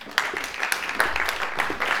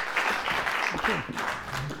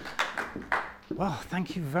Well,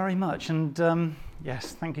 thank you very much. And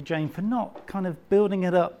yes, thank you, Jane, for not kind of building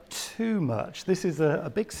it up too much. This is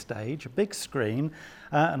a big stage, a big screen,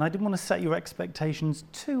 and I didn't want to set your expectations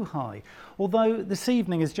too high. Although this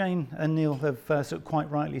evening, as Jane and Neil have sort of quite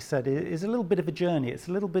rightly said, it is a little bit of a journey. It's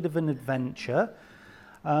a little bit of an adventure.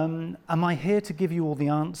 Am I here to give you all the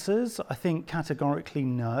answers? I think categorically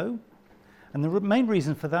no. And the main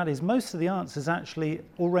reason for that is most of the answers actually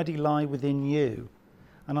already lie within you.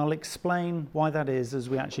 And I'll explain why that is as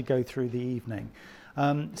we actually go through the evening.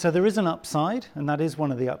 So there is an upside, and that is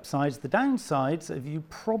one of the upsides. The downsides, as you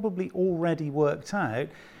probably already worked out,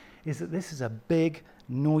 is that this is a big,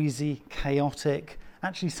 noisy, chaotic,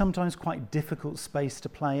 actually sometimes quite difficult space to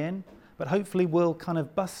play in. But hopefully we'll kind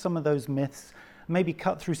of bust some of those myths, maybe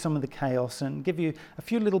cut through some of the chaos and give you a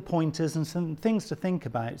few little pointers and some things to think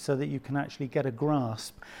about so that you can actually get a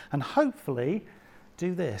grasp and hopefully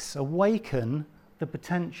do this, awaken the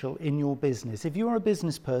potential in your business. If you're a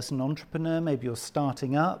business person, entrepreneur, maybe you're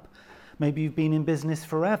starting up, maybe you've been in business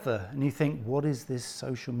forever and you think, what is this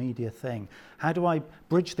social media thing? How do I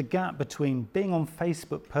bridge the gap between being on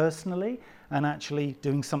Facebook personally and actually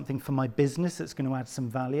doing something for my business that's going to add some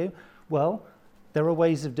value? Well, there are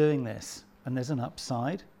ways of doing this, and there's an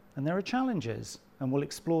upside and there are challenges, and we'll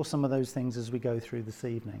explore some of those things as we go through this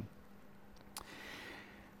evening.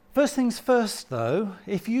 First things first though,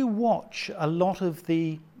 if you watch a lot of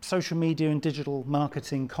the social media and digital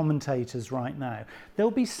marketing commentators right now,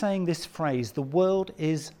 they'll be saying this phrase, the world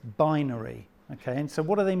is binary. Okay, and so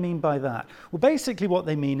what do they mean by that? Well, basically what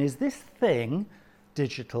they mean is this thing,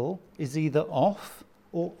 digital, is either off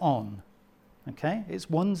or on. Okay, it's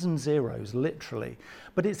ones and zeros, literally.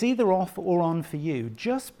 But it's either off or on for you.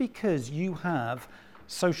 Just because you have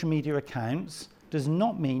social media accounts does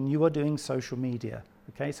not mean you are doing social media.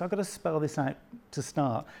 Okay, so I've got to spell this out to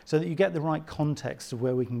start so that you get the right context of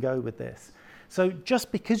where we can go with this. So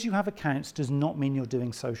just because you have accounts does not mean you're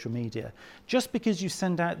doing social media. Just because you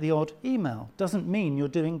send out the odd email doesn't mean you're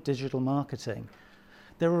doing digital marketing.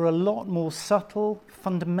 There are a lot more subtle,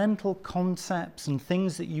 fundamental concepts and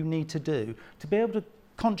things that you need to do to be able to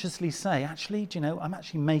consciously say, actually, do you know, I'm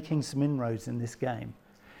actually making some inroads in this game.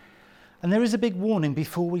 And there is a big warning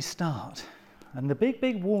before we start. And the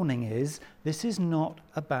big warning is, this is not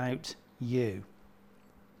about you.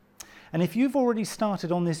 And if you've already started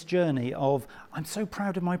on this journey of, I'm so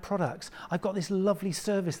proud of my products, I've got this lovely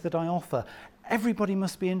service that I offer, everybody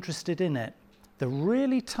must be interested in it. The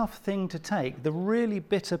really tough thing to take, the really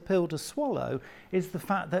bitter pill to swallow, is the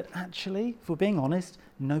fact that actually, if we're being honest,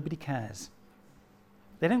 nobody cares.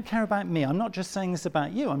 They don't care about me. I'm not just saying this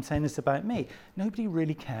about you, I'm saying this about me. Nobody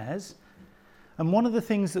really cares. And one of the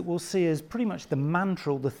things that we'll see as pretty much the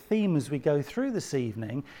mantra, the theme as we go through this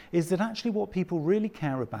evening, is that actually what people really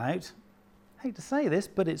care about, I hate to say this,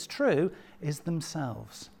 but it's true, is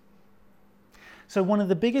themselves. So one of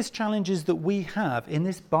the biggest challenges that we have in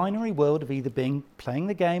this binary world of either playing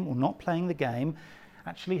the game or not playing the game,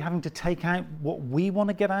 actually having to take out what we want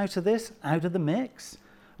to get out of this, out of the mix.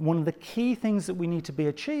 One of the key things that we need to be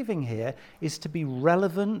achieving here is to be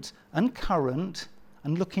relevant and current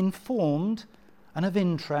and look informed and of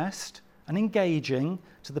interest and engaging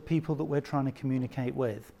to the people that we're trying to communicate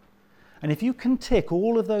with. And if you can tick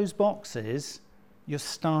all of those boxes, you're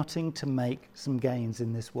starting to make some gains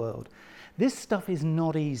in this world. This stuff is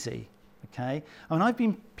not easy, okay? I mean, I've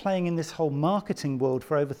been playing in this whole marketing world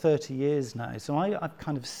for over 30 years now, so I've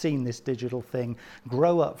kind of seen this digital thing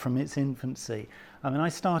grow up from its infancy. I mean, I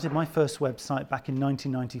started my first website back in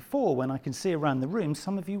 1994 when I can see around the room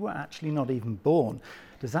some of you were actually not even born.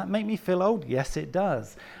 Does that make me feel old? Yes, it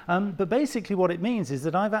does. But basically what it means is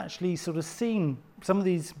that I've actually sort of seen some of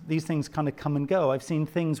these things kind of come and go. I've seen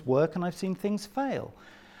things work and I've seen things fail.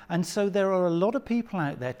 And so there are a lot of people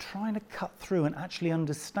out there trying to cut through and actually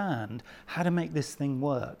understand how to make this thing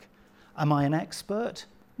work. Am I an expert?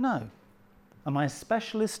 No. Am I a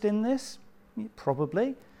specialist in this?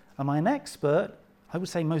 Probably. Am I an expert? I would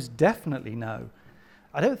say most definitely no.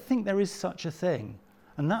 I don't think there is such a thing.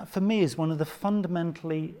 And that for me is one of the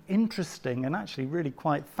fundamentally interesting and actually really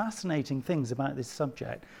quite fascinating things about this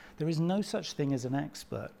subject. There is no such thing as an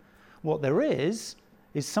expert. What there is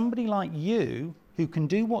somebody like you who can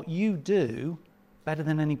do what you do better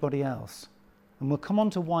than anybody else. And we'll come on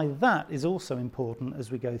to why that is also important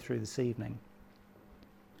as we go through this evening.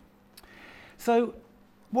 So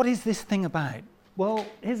what is this thing about? Well,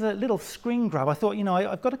 here's a little screen grab. I thought,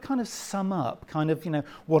 I've got to kind of sum up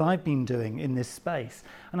what I've been doing in this space.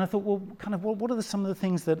 And I thought, well, what are some of the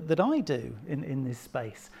things that I do in this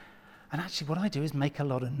space? And actually what I do is make a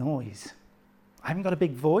lot of noise. I haven't got a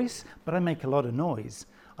big voice, but I make a lot of noise.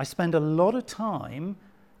 I spend a lot of time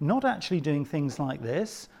not actually doing things like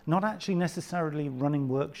this, not actually necessarily running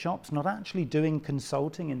workshops, not actually doing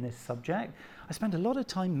consulting in this subject. I spend a lot of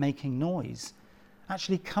time making noise,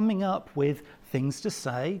 actually coming up with things to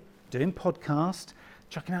say, doing podcasts,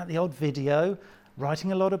 chucking out the odd video,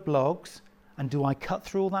 writing a lot of blogs. And do I cut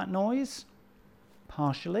through all that noise?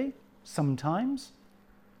 Partially, sometimes.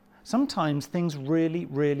 Sometimes things really,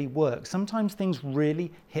 really work. Sometimes things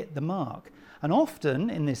really hit the mark. And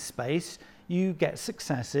often in this space, you get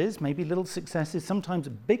successes, maybe little successes, sometimes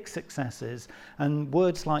big successes, and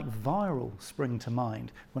words like viral spring to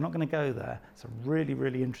mind. We're not going to go there. It's a really,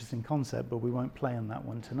 really interesting concept, but we won't play on that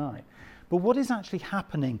one tonight. But what is actually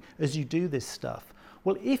happening as you do this stuff?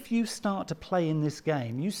 Well, if you start to play in this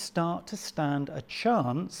game, you start to stand a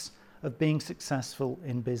chance of being successful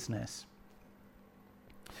in business.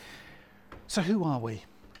 So who are we?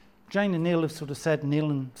 Jane and Neil have sort of said,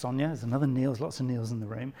 Neil and Sonia, there's another Neil, there's lots of Neils in the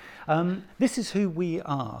room. This is who we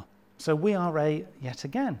are. So we are yet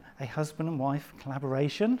again, a husband and wife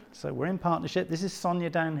collaboration. So we're in partnership. This is Sonia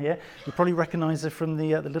down here. You probably recognise her from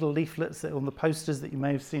the little leaflets on the posters that you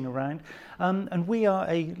may have seen around. And we are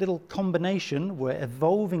a little combination. We're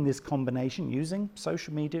evolving this combination using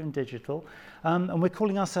social media and digital. And we're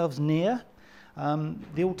calling ourselves Near.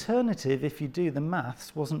 The alternative, if you do the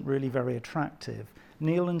maths, wasn't really very attractive.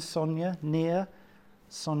 Neil and Sonia, Near,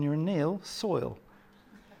 Sonia and Neil, soil.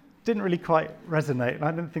 Didn't really quite resonate, and I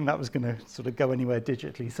didn't think that was going to sort of go anywhere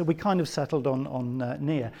digitally. So we kind of settled on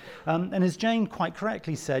Near. And as Jane quite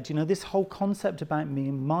correctly said, you know, this whole concept about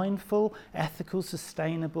being mindful, ethical,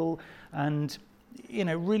 sustainable, and, you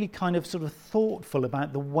know, really kind of sort of thoughtful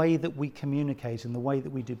about the way that we communicate and the way that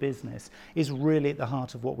we do business is really at the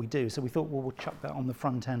heart of what we do. So we thought, well, we'll chuck that on the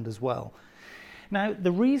front end as well. Now,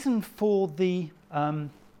 the reason for the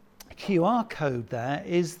QR code there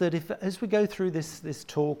is that as we go through this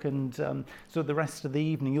talk and sort of the rest of the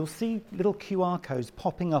evening, you'll see little QR codes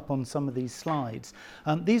popping up on some of these slides.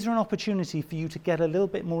 These are an opportunity for you to get a little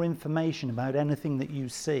bit more information about anything that you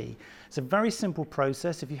see. It's a very simple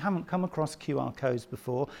process. If you haven't come across QR codes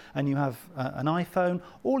before and you have an iPhone,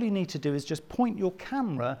 all you need to do is just point your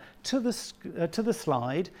camera to the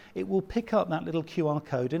slide. It will pick up that little QR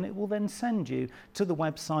code and it will then send you to the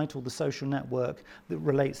website or the social network that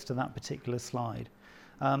relates to that particular slide.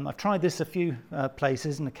 I've tried this a few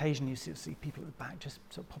places, and occasionally you see people at the back just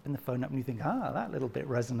sort of popping the phone up and you think, that little bit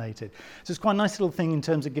resonated. So it's quite a nice little thing in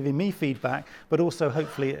terms of giving me feedback, but also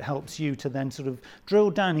hopefully it helps you to then sort of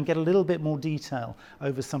drill down and get a little bit more detail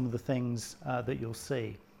over some of the things that you'll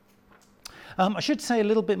see. I should say a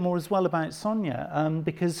little bit more as well about Sonia,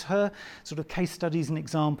 because her sort of case studies and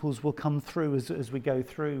examples will come through as we go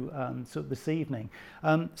through sort of this evening.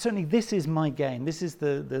 Certainly this is my game. This is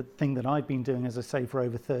the thing that I've been doing, as I say, for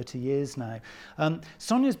over 30 years now.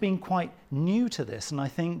 Sonia's been quite new to this, and I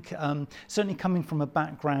think certainly coming from a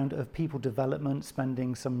background of people development,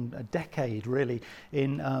 spending a decade really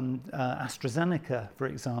in AstraZeneca, for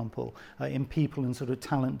example, in people and sort of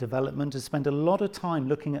talent development, has spent a lot of time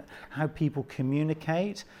looking at how people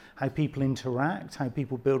communicate, how people interact, how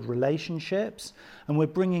people build relationships, and we're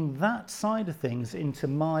bringing that side of things into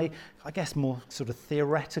my, I guess, more sort of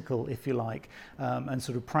theoretical, if you like, and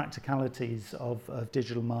sort of practicalities of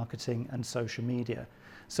digital marketing and social media.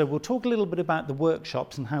 So we'll talk a little bit about the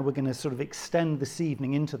workshops and how we're going to sort of extend this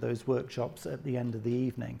evening into those workshops at the end of the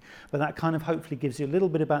evening. But that kind of hopefully gives you a little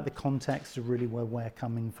bit about the context of really where we're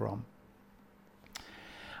coming from.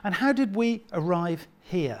 And how did we arrive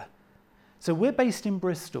here? So we're based in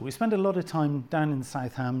Bristol. We spend a lot of time down in the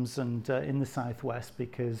South Hams and in the Southwest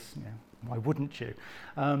because, you know, why wouldn't you?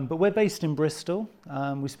 But we're based in Bristol.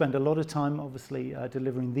 We spend a lot of time, obviously,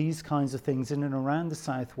 delivering these kinds of things in and around the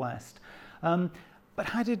Southwest. But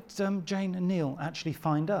how did Jane and Neil actually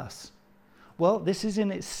find us? Well, this is in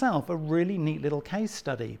itself a really neat little case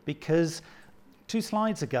study because 2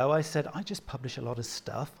 slides ago, I said, I just publish a lot of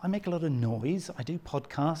stuff. I make a lot of noise. I do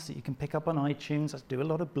podcasts that you can pick up on iTunes. I do a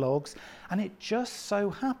lot of blogs. And it just so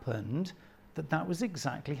happened that that was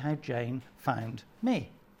exactly how Jane found me.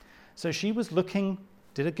 So she was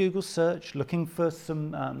did a Google search, looking for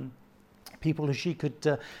some people who she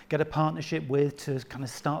could get a partnership with to kind of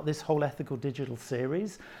start this whole ethical digital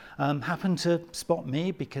series. Happened to spot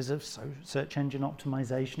me because of search engine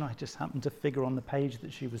optimization. I just happened to figure on the page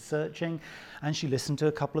that she was searching, and she listened to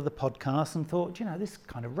a couple of the podcasts and thought, you know, this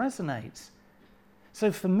kind of resonates.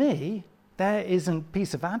 So for me, there is a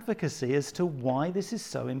piece of advocacy as to why this is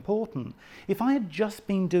so important. If I had just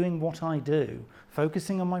been doing what I do,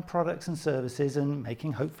 focusing on my products and services and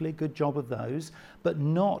making hopefully a good job of those, but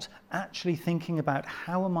not actually thinking about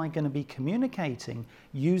how am I going to be communicating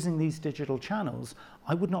using these digital channels,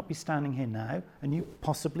 I would not be standing here now, and you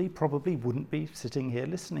probably wouldn't be sitting here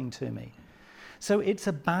listening to me. So it's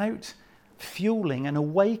about fueling and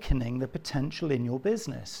awakening the potential in your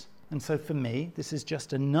business. And so for me, this is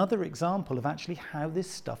just another example of actually how this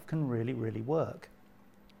stuff can really, really work.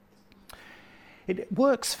 It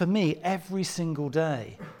works for me every single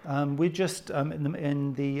day. We're just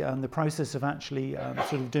in the process of actually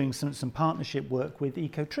sort of doing some partnership work with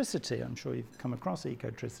Ecotricity. I'm sure you've come across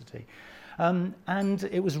Ecotricity. And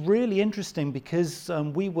it was really interesting because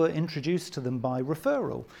we were introduced to them by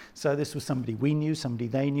referral. So this was somebody we knew, somebody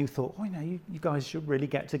they knew, thought, oh, you guys should really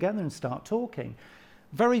get together and start talking.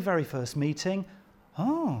 Very, very first meeting,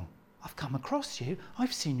 oh, I've come across you,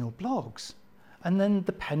 I've seen your blogs. And then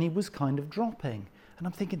the penny was kind of dropping. And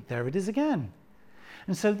I'm thinking, there it is again.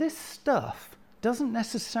 And so this stuff doesn't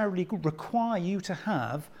necessarily require you to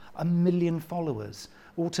have 1 million followers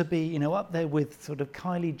or to be, up there with sort of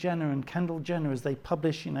Kylie Jenner and Kendall Jenner as they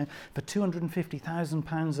publish, for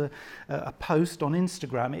 £250,000 a post on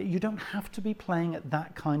Instagram. You don't have to be playing at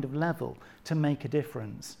that kind of level to make a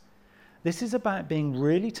difference. This is about being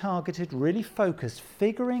really targeted, really focused,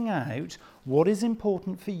 figuring out what is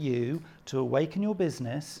important for you to awaken your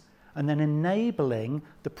business, and then enabling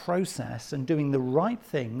the process and doing the right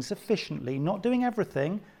things efficiently, not doing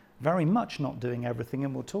everything, very much not doing everything,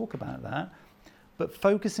 and we'll talk about that, but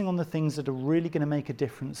focusing on the things that are really going to make a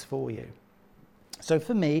difference for you. So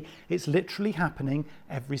for me, it's literally happening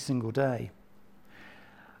every single day.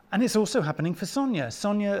 And it's also happening for Sonia.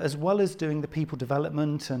 Sonia, as well as doing the people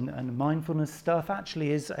development and mindfulness stuff,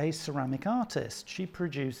 actually is a ceramic artist. She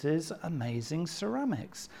produces amazing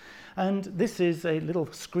ceramics. And this is a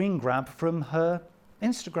little screen grab from her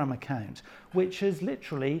Instagram account, which has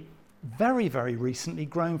literally very, very recently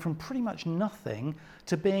grown from pretty much nothing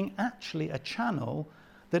to being actually a channel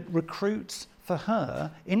that recruits for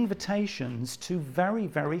her invitations to very,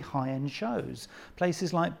 very high-end shows,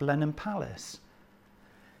 places like Blenheim Palace.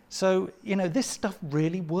 So, this stuff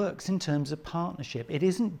really works in terms of partnership. It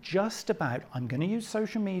isn't just about, I'm going to use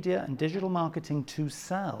social media and digital marketing to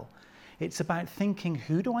sell. It's about thinking,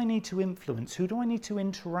 who do I need to influence? Who do I need to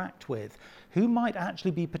interact with? Who might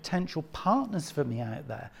actually be potential partners for me out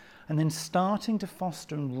there? And then starting to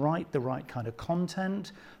foster and write the right kind of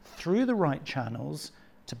content through the right channels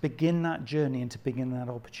to begin that journey and to begin that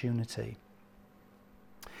opportunity.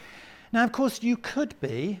 Now, of course, you could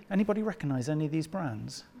be, anybody recognize any of these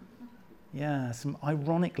brands? Yeah, some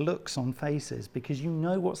ironic looks on faces because you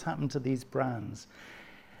know what's happened to these brands.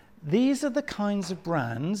 These are the kinds of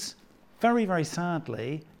brands, very, very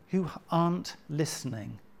sadly, who aren't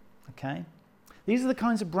listening, okay? These are the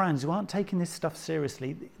kinds of brands who aren't taking this stuff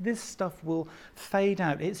seriously. This stuff will fade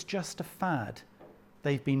out. It's just a fad,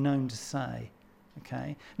 they've been known to say,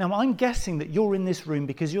 okay? Now, I'm guessing that you're in this room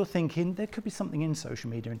because you're thinking there could be something in social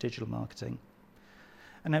media and digital marketing.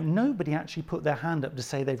 And now nobody actually put their hand up to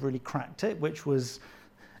say they've really cracked it, which was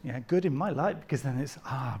good in my light, because then it's,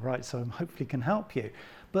 right, so I hopefully can help you.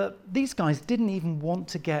 But these guys didn't even want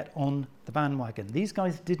to get on the bandwagon. These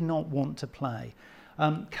guys did not want to play.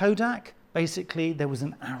 Kodak, basically, there was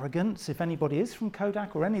an arrogance. If anybody is from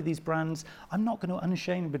Kodak or any of these brands, I'm not going to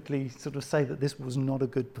unashamedly sort of say that this was not a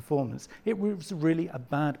good performance. It was really a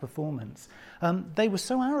bad performance. They were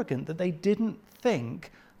so arrogant that they didn't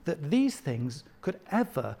think that these things could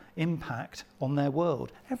ever impact on their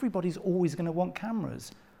world. Everybody's always going to want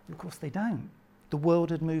cameras. Of course they don't. The world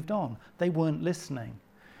had moved on. They weren't listening.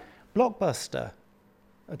 Blockbuster,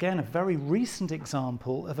 again, a very recent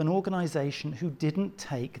example of an organization who didn't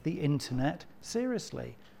take the internet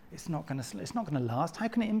seriously. It's not going to last. How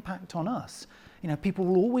can it impact on us? People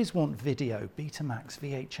will always want video, Betamax,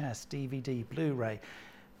 VHS, DVD, Blu-ray.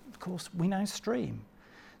 Of course, we now stream.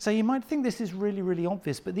 So you might think this is really, really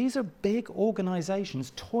obvious, but these are big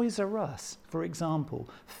organizations. Toys R Us, for example,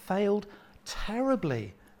 failed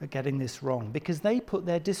terribly at getting this wrong because they put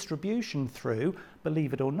their distribution through,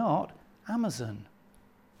 believe it or not, Amazon.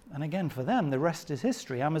 And again, for them, the rest is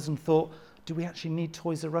history. Amazon thought, do we actually need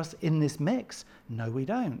Toys R Us in this mix? No, we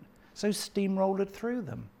don't. So steamrolled it through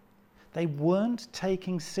them. They weren't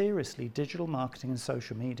taking seriously digital marketing and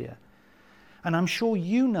social media. And I'm sure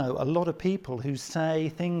you know a lot of people who say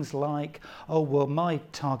things like, oh, well, my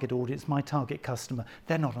target audience, my target customer,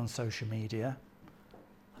 they're not on social media.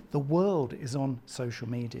 The world is on social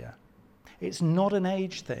media. It's not an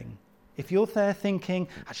age thing. If you're there thinking,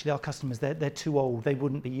 actually, our customers, they're too old, they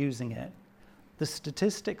wouldn't be using it. the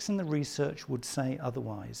statistics and the research would say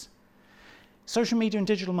otherwise. Social media and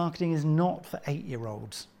digital marketing is not for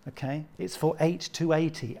 8-year-olds, okay? It's for 8 to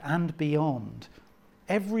 80 and beyond.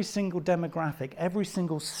 Every single demographic, every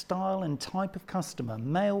single style and type of customer,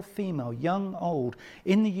 male, female, young, old,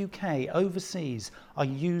 in the UK, overseas, are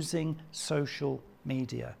using social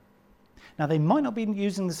media. Now, they might not be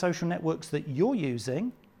using the social networks that you're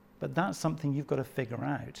using, but that's something you've got to figure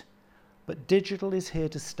out. But digital is here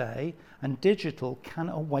to stay, and digital can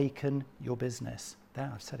awaken your business. There,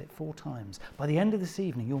 I've said it 4 times. By the end of this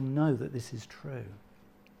evening, you'll know that this is true.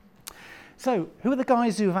 So, who are the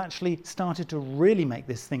guys who have actually started to really make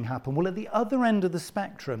this thing happen? Well, at the other end of the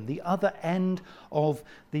spectrum, the other end of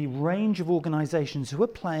the range of organisations who are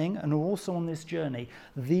playing and are also on this journey,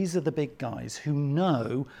 these are the big guys who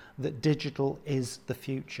know that digital is the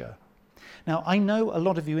future. Now, I know a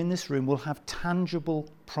lot of you in this room will have tangible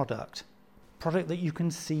product that you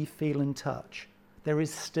can see, feel and touch. There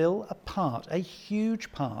is still a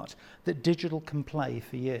huge part that digital can play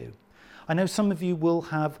for you. I know some of you will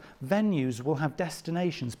have venues, will have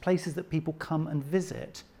destinations, places that people come and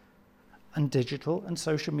visit. And digital and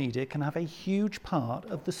social media can have a huge part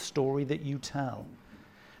of the story that you tell.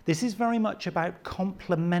 This is very much about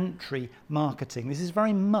complementary marketing. This is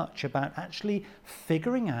very much about actually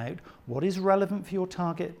figuring out what is relevant for your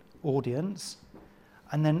target audience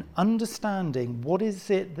and then understanding what is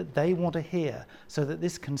it that they want to hear so that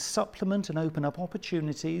this can supplement and open up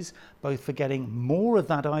opportunities both for getting more of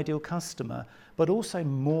that ideal customer, but also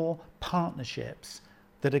more partnerships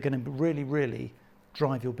that are going to really, really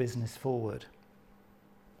drive your business forward.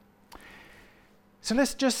 So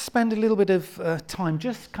let's just spend a little bit of time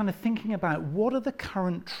just kind of thinking about what are the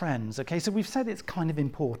current trends. Okay, so we've said it's kind of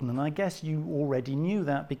important, and I guess you already knew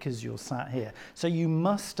that because you're sat here. So you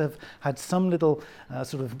must have had some little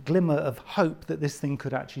sort of glimmer of hope that this thing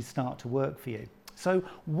could actually start to work for you. So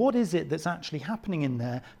what is it that's actually happening in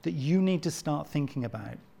there that you need to start thinking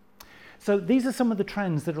about? So these are some of the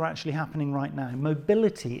trends that are actually happening right now.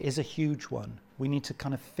 Mobility is a huge one. We need to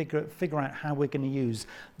kind of figure out how we're going to use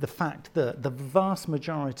the fact that the vast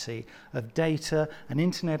majority of data and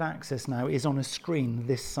internet access now is on a screen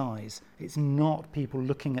this size. It's not people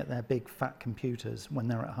looking at their big fat computers when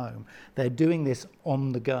they're at home. They're doing this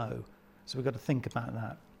on the go. So we've got to think about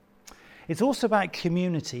that. It's also about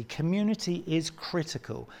community. Community is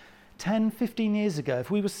critical. 10, 15 years ago, if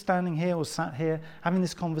we were standing here or sat here having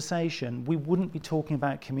this conversation, we wouldn't be talking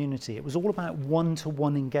about community. It was all about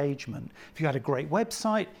one-to-one engagement. If you had a great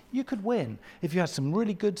website, you could win. If you had some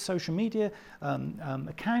really good social media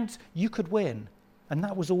accounts, you could win. And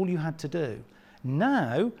that was all you had to do.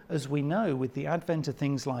 Now, as we know, with the advent of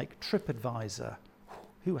things like TripAdvisor,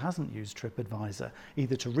 who hasn't used TripAdvisor,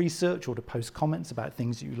 either to research or to post comments about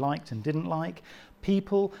things you liked and didn't like,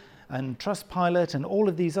 people and Trustpilot and all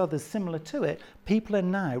of these others similar to it, people are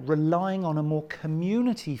now relying on a more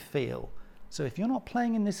community feel. So if you're not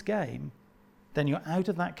playing in this game, then you're out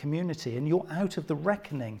of that community and you're out of the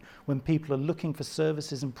reckoning when people are looking for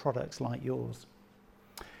services and products like yours.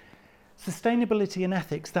 Sustainability and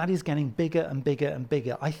ethics, that is getting bigger and bigger and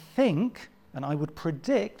bigger. I think, and I would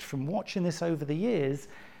predict from watching this over the years,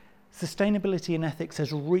 sustainability and ethics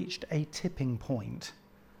has reached a tipping point.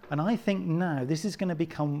 And I think now this is going to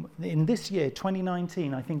become, in this year,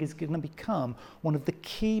 2019, I think is going to become one of the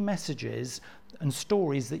key messages and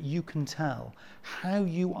stories that you can tell. How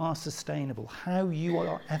you are sustainable, how you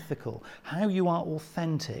are ethical, how you are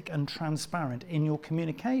authentic and transparent in your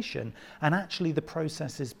communication, and actually the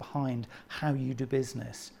processes behind how you do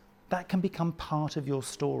business. That can become part of your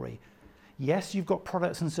story. Yes, you've got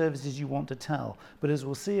products and services you want to tell, but as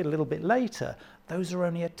we'll see a little bit later, those are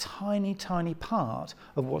only a tiny, tiny part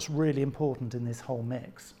of what's really important in this whole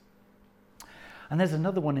mix. And there's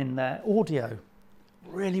another one in there, audio.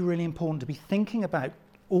 Really, really important to be thinking about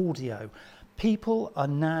audio. People are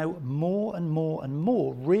now more and more and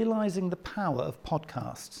more realizing the power of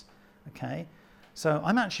podcasts, okay? So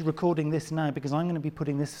I'm actually recording this now because I'm going to be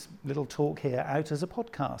putting this little talk here out as a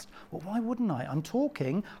podcast. Well, why wouldn't I? I'm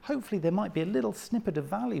talking. Hopefully there might be a little snippet of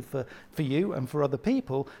value for you and for other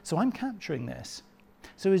people. So I'm capturing this.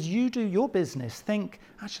 So as you do your business, think,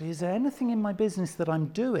 actually, is there anything in my business that I'm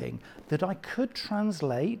doing that I could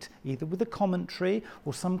translate either with a commentary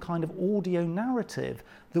or some kind of audio narrative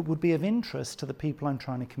that would be of interest to the people I'm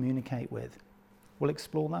trying to communicate with? We'll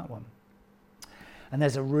explore that one. And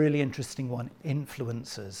there's a really interesting one,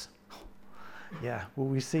 influencers. Yeah, well,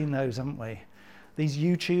 we've seen those, haven't we? These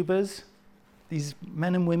YouTubers, these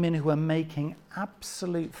men and women who are making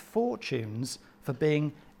absolute fortunes for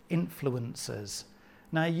being influencers.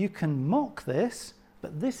 Now, you can mock this,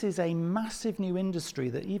 But this is a massive new industry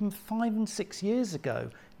that even 5 and 6 years ago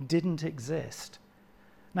didn't exist.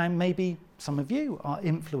 Now, maybe some of you are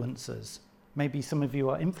influencers. Maybe some of you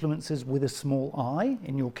are influencers with a small I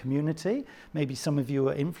in your community. Maybe some of you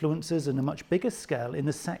are influencers on a much bigger scale in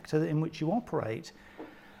the sector in which you operate.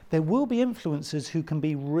 There will be influencers who can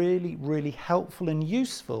be really, really helpful and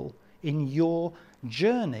useful in your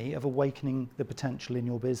journey of awakening the potential in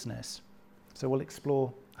your business. So we'll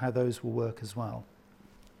explore how those will work as well.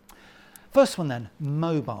 First one then,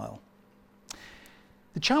 mobile.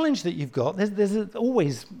 The challenge that you've got, there's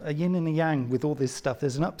always a yin and a yang with all this stuff.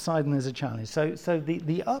 There's an upside and there's a challenge. So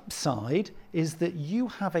the upside is that you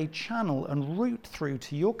have a channel and route through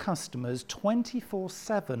to your customers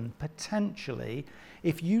 24/7 potentially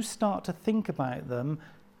if you start to think about them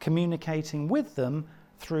communicating with them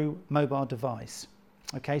through mobile device.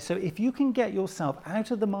 Okay, so if you can get yourself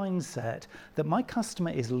out of the mindset that my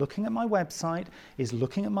customer is looking at my website, is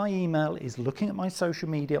looking at my email, is looking at my social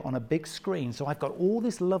media on a big screen, so I've got all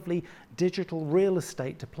this lovely digital real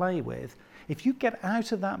estate to play with, if you get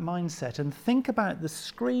out of that mindset and think about the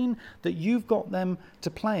screen that you've got them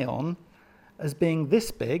to play on as being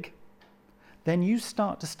this big, then you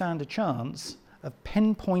start to stand a chance of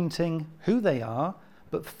pinpointing who they are,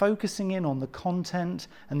 but focusing in on the content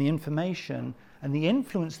and the information and the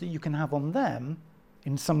influence that you can have on them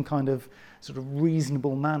in some kind of sort of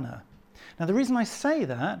reasonable manner. Now, the reason I say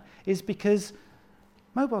that is because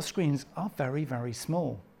mobile screens are very, very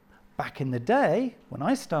small. Back in the day, when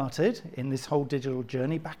I started in this whole digital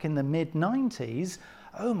journey, back in the mid-90s,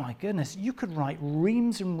 oh my goodness, you could write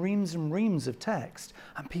reams and reams and reams of text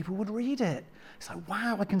and people would read it. It's like,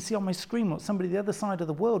 wow, I can see on my screen what somebody the other side of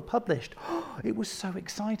the world published. It was so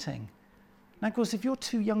exciting. Now, of course, if you're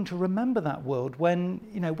too young to remember that world when,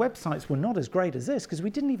 websites were not as great as this, because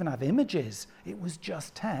we didn't even have images, it was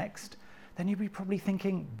just text, then you'd be probably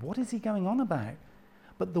thinking, what is he going on about?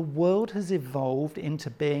 But the world has evolved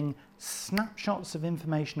into being snapshots of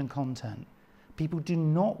information and content. People do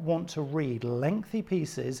not want to read lengthy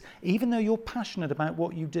pieces, even though you're passionate about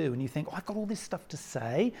what you do and you think, I've got all this stuff to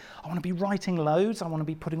say, I want to be writing loads, I want to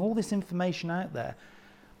be putting all this information out there.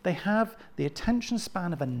 They have the attention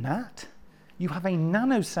span of a gnat. You have a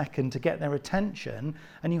nanosecond to get their attention,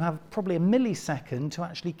 and you have probably a millisecond to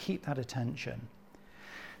actually keep that attention.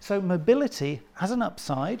 So mobility has an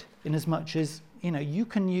upside in as much as, you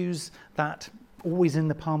can use that always in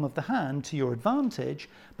the palm of the hand to your advantage,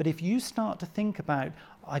 but if you start to think about,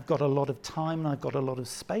 I've got a lot of time and I've got a lot of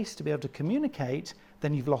space to be able to communicate,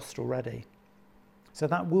 then you've lost already. So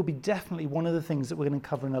that will be definitely one of the things that we're going to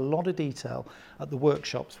cover in a lot of detail at the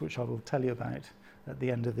workshops, which I will tell you about at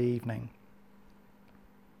the end of the evening.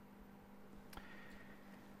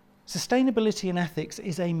 Sustainability and ethics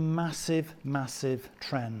is a massive, massive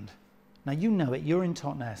trend. Now, you know it, you're in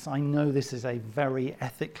Totnes. I know this is a very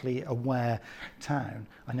ethically aware town.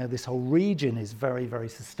 I know this whole region is very, very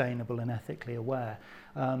sustainable and ethically aware.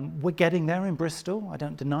 We're getting there in Bristol. I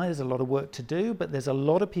don't deny there's a lot of work to do, but there's a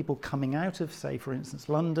lot of people coming out of, say, for instance,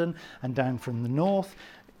 London and down from the north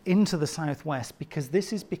into the southwest, because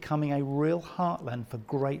this is becoming a real heartland for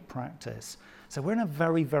great practice. So we're in a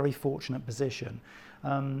very, very fortunate position.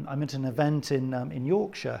 I'm at an event in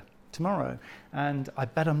Yorkshire tomorrow, and I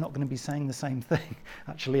bet I'm not going to be saying the same thing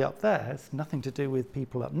actually up there. It's nothing to do with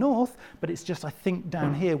people up north, but it's just I think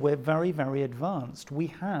down here we're very, very advanced. We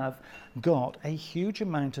have got a huge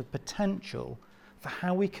amount of potential for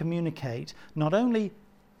how we communicate, not only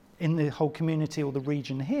in the whole community or the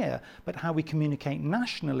region here, but how we communicate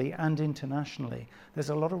nationally and internationally. There's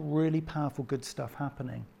a lot of really powerful good stuff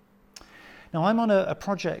happening. Now, I'm on a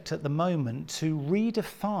project at the moment to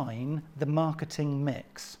redefine the marketing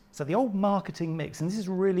mix. So the old marketing mix, and this is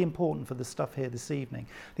really important for the stuff here this evening,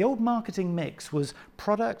 the old marketing mix was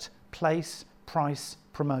product, place, price,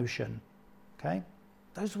 promotion. Okay?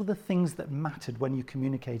 Those were the things that mattered when you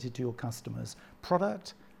communicated to your customers.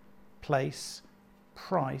 Product, place,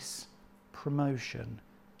 price, promotion.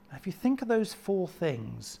 Now, if you think of those four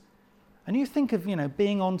things, and you think of,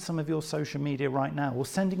 being on some of your social media right now or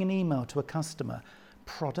sending an email to a customer,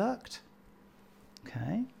 product,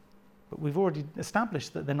 okay, but we've already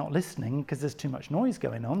established that they're not listening because there's too much noise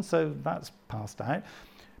going on, so that's passed out.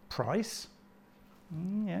 Price,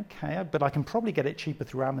 okay, but I can probably get it cheaper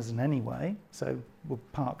through Amazon anyway, so we'll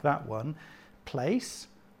park that one. Place,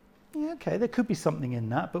 yeah, okay, there could be something in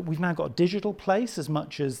that, but we've now got a digital place as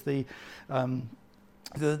much as the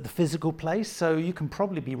physical place, so you can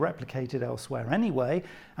probably be replicated elsewhere anyway.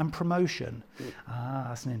 And promotion,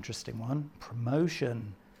 that's an interesting one.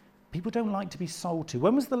 Promotion, People don't like to be sold to.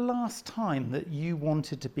 When was the last time that you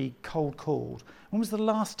wanted to be cold called? When was the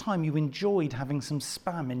last time you enjoyed having some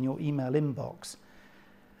spam in your email inbox?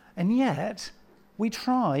 And yet, we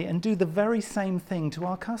try and do the very same thing to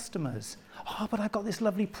our customers. Oh, but I've got this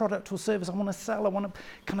lovely product or service I want to sell. I want to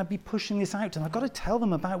kind of be pushing this out, and I've got to tell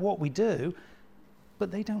them about what we do,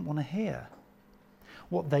 but they don't want to hear.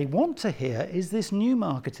 What they want to hear is this new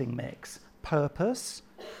marketing mix: purpose,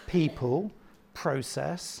 people,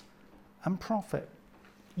 process, and profit.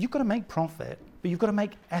 You've got to make profit, but you've got to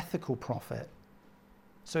make ethical profit.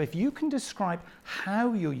 So if you can describe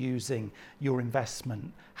how you're using your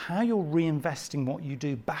investment, how you're reinvesting what you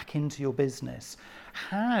do back into your business,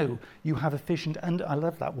 how you have efficient, and I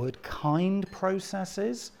love that word, kind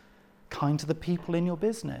processes, kind to the people in your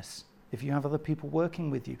business, if you have other people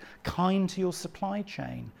working with you, kind to your supply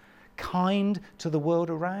chain, kind to the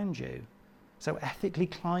world around you. So ethically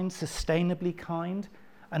kind, sustainably kind,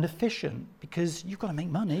 and efficient, because you've got to make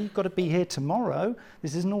money, you've got to be here tomorrow.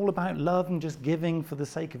 This isn't all about love and just giving for the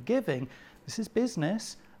sake of giving. This is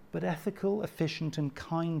business, but ethical, efficient, and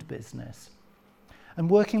kind business. And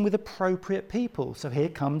working with appropriate people. So here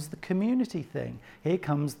comes the community thing, here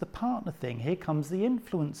comes the partner thing, here comes the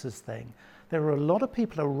influencers thing. There are a lot of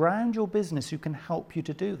people around your business who can help you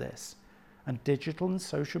to do this. And digital and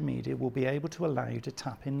social media will be able to allow you to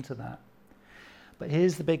tap into that. But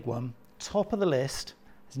here's the big one, top of the list.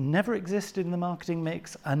 It's never existed in the marketing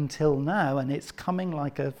mix until now, and it's coming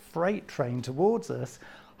like a freight train towards us: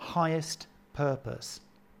 highest purpose.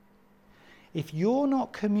 If you're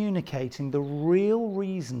not communicating the real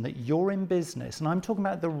reason that you're in business, and I'm talking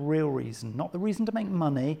about the real reason, not the reason to make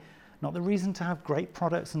money, not the reason to have great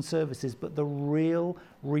products and services, but the real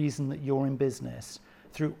reason that you're in business,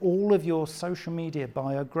 through all of your social media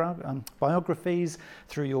biographies,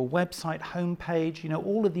 through your website homepage,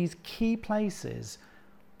 all of these key places,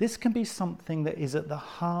 this can be something that is at the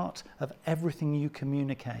heart of everything you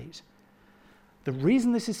communicate. The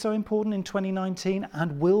reason this is so important in 2019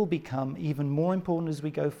 and will become even more important as we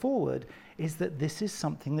go forward is that this is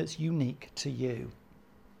something that's unique to you.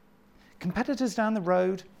 Competitors down the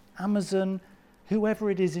road, Amazon, whoever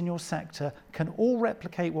it is in your sector, can all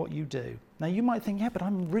replicate what you do. Now you might think, yeah, but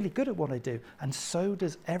I'm really good at what I do. And so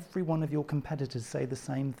does every one of your competitors say the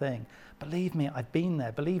same thing. Believe me, I've been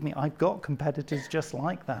there. Believe me, I've got competitors just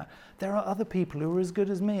like that. There are other people who are as good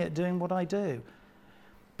as me at doing what I do.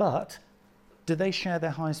 But do they share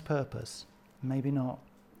their highest purpose? Maybe not.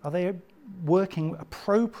 Are they working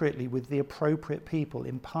appropriately with the appropriate people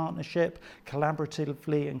in partnership,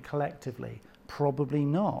 collaboratively and collectively? Probably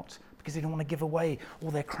not, because they don't want to give away all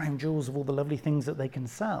their crown jewels of all the lovely things that they can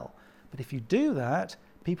sell. But if you do that,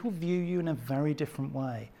 people view you in a very different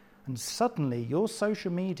way. And suddenly your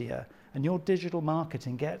social media and your digital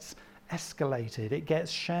marketing gets escalated, it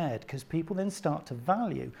gets shared, because people then start to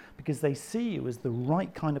value, because they see you as the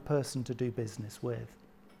right kind of person to do business with.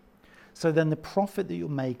 So then the profit that you're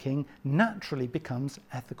making naturally becomes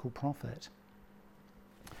ethical profit.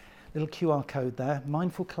 Little QR code there,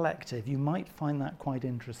 Mindful Collective. You might find that quite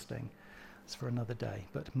interesting. It's for another day,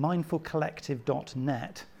 but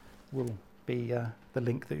mindfulcollective.net will be the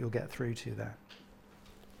link that you'll get through to there.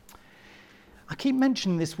 I keep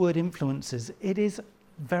mentioning this word influencers. It is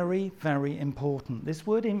very, very important. This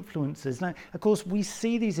word influencers. Now, of course, we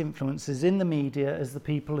see these influencers in the media as the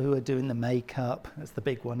people who are doing the makeup. That's the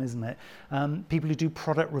big one, isn't it? People who do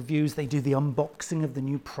product reviews, they do the unboxing of the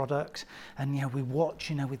new product. And, we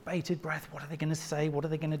watch, with bated breath, what are they going to say? What are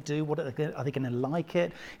they going to do? Are they going to like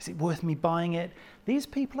it? Is it worth me buying it? These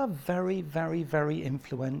people are very, very, very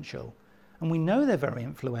influential. And we know they're very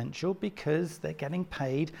influential because they're getting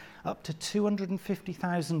paid up to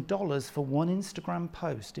 $250,000 for one Instagram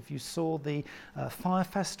post. If you saw the Fire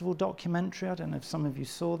Festival documentary, I don't know if some of you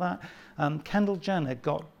saw that, Kendall Jenner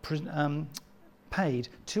got paid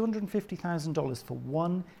 $250,000 for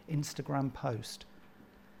one Instagram post.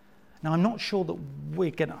 Now, I'm not sure that we're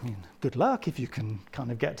going good luck if you can kind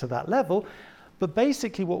of get to that level. But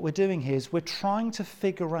basically what we're doing here is we're trying to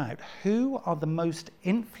figure out who are the most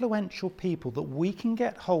influential people that we can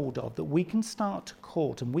get hold of, that we can start to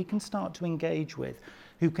court and we can start to engage with,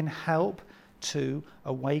 who can help to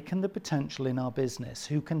awaken the potential in our business,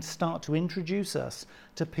 who can start to introduce us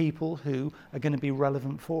to people who are going to be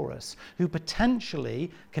relevant for us, who potentially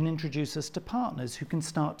can introduce us to partners who can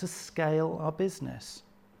start to scale our business.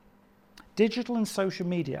 Digital and social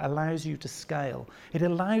media allows you to scale. It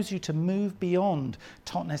allows you to move beyond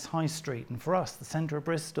Totnes High Street and, for us, the centre of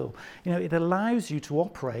Bristol. It allows you to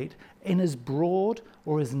operate in as broad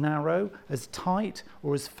or as narrow, as tight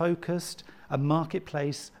or as focused a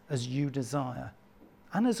marketplace as you desire.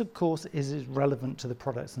 and as of course is relevant to the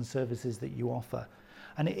products and services that you offer.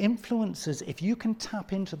 And influencers, if you can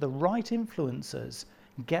tap into the right influencers,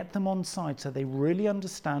 get them on side so they really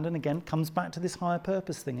understand, and again, comes back to this higher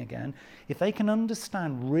purpose thing again, if they can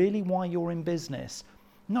understand really why you're in business,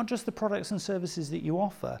 not just the products and services that you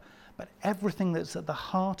offer, but everything that's at the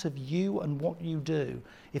heart of you and what you do,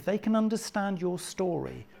 if they can understand your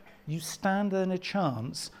story, you stand then a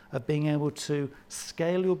chance of being able to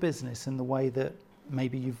scale your business in the way that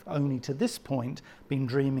maybe you've only to this point been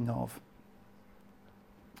dreaming of.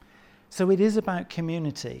 So it is about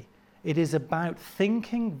community. It is about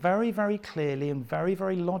thinking very, very clearly and very,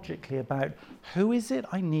 very logically about who is it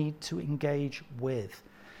I need to engage with.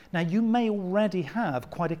 Now, you may already have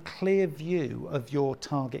quite a clear view of your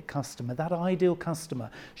target customer, that ideal customer.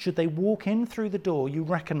 Should they walk in through the door, you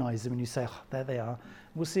recognize them and you say, oh, there they are.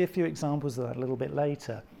 We'll see a few examples of that a little bit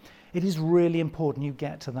later. It is really important you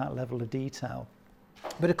get to that level of detail.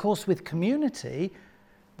 But of course, with community,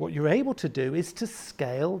 what you're able to do is to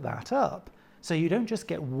scale that up. So you don't just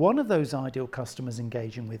get one of those ideal customers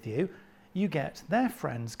engaging with you, you get their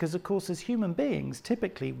friends, because of course as human beings,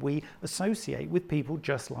 typically we associate with people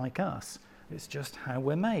just like us. It's just how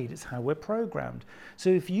we're made, it's how we're programmed. So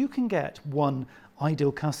if you can get one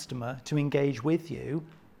ideal customer to engage with you,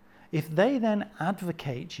 if they then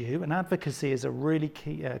advocate you, and advocacy is a really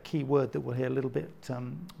key word that we'll hear a little bit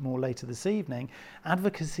more later this evening.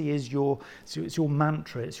 Advocacy is it's your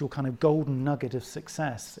mantra, it's your kind of golden nugget of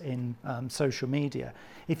success in social media.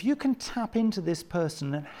 If you can tap into this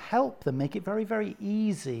person and help them, make it very, very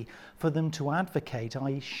easy for them to advocate,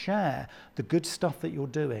 i.e. share the good stuff that you're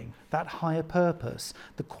doing, that higher purpose,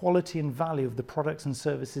 the quality and value of the products and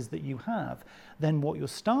services that you have, then what you're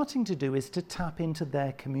starting to do is to tap into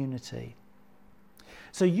their community.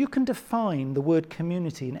 So you can define the word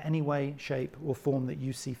community in any way, shape or form that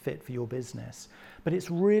you see fit for your business. But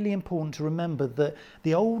it's really important to remember that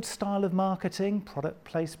the old style of marketing, product,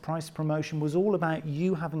 place, price, promotion, was all about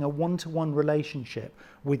you having a one-to-one relationship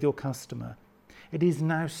with your customer. It is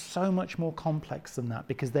now so much more complex than that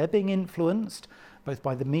because they're being influenced both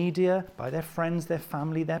by the media, by their friends, their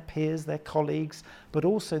family, their peers, their colleagues, but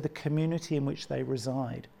also the community in which they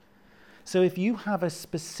reside. So if you have a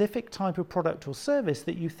specific type of product or service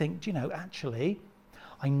that you think, actually,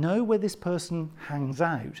 I know where this person hangs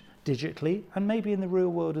out digitally and maybe in the real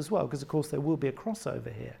world as well, because of course there will be a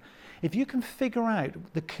crossover here. If you can figure out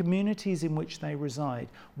the communities in which they reside,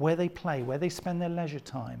 where they play, where they spend their leisure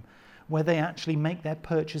time, where they actually make their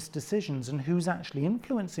purchase decisions and who's actually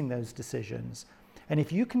influencing those decisions, and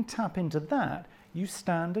if you can tap into that, you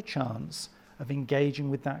stand a chance of engaging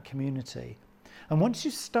with that community. And once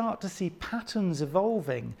you start to see patterns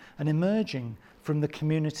evolving and emerging from the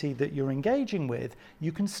community that you're engaging with,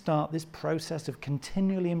 you can start this process of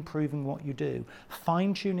continually improving what you do,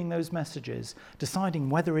 fine-tuning those messages, deciding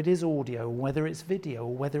whether it is audio, or whether it's video,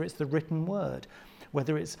 or whether it's the written word,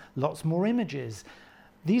 whether it's lots more images.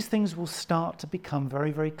 These things will start to become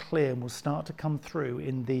very, very clear and will start to come through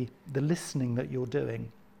in the listening that you're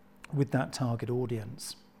doing with that target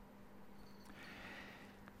audience.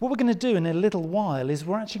 What we're going to do in a little while is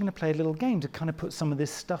we're actually going to play a little game to kind of put some of this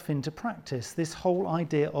stuff into practice, this whole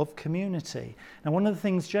idea of community. Now, one of the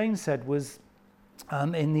things Jane said was,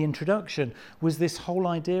 in the introduction, was this whole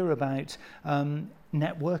idea about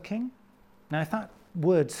networking. Now, if that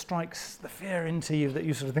word strikes the fear into you that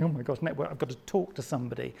you sort of think, oh my gosh, network, I've got to talk to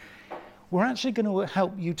somebody. We're actually going to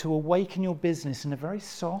help you to awaken your business in a very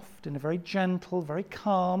soft, in a very gentle, very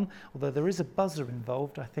calm, although there is a buzzer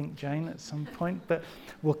involved, I think, Jane, at some point, but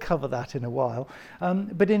we'll cover that in a while.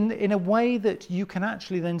 But in a way that you can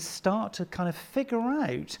actually then start to kind of figure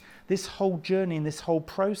out this whole journey and this whole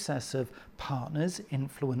process of partners,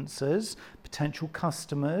 influencers, potential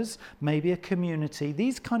customers, maybe a community,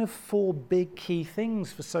 these kind of 4 big key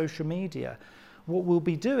things for social media. What we'll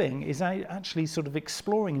be doing is actually sort of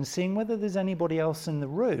exploring and seeing whether there's anybody else in the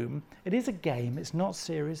room. It is a game, it's not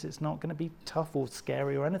serious, it's not going to be tough or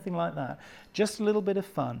scary or anything like that. Just a little bit of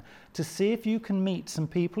fun to see if you can meet some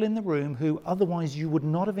people in the room who otherwise you would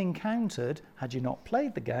not have encountered had you not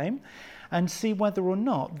played the game, and see whether or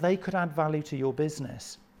not they could add value to your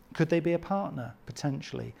business. Could they be a partner,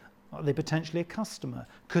 potentially? Are they potentially a customer?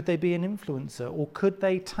 Could they be an influencer? Or could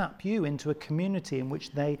they tap you into a community in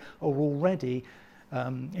which they are already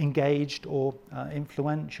engaged or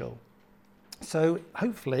influential? So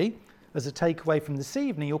hopefully, as a takeaway from this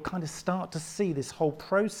evening, you'll kind of start to see this whole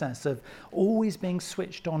process of always being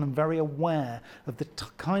switched on and very aware of the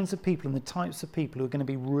kinds of people and the types of people who are going to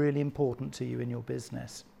be really important to you in your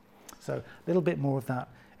business. So a little bit more of that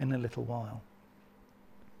in a little while.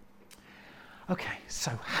 Okay,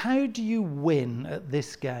 so how do you win at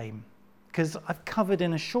this game? Because I've covered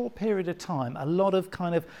in a short period of time a lot of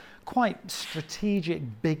kind of quite strategic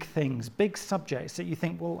big things, big subjects that you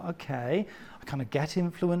think, well, okay, I kind of get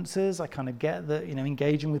influencers, I kind of get that,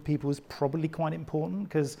 engaging with people is probably quite important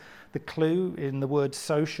because the clue in the word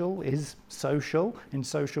social is social in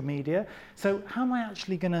social media. So how am I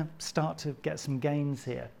actually going to start to get some gains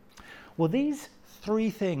here? Well, these three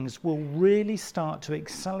things will really start to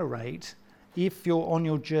accelerate. If you're on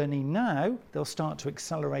your journey now, they'll start to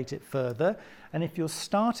accelerate it further. And if you're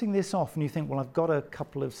starting this off and you think, well, I've got a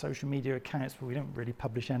couple of social media accounts, but we don't really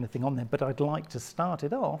publish anything on them, but I'd like to start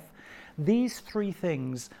it off, these three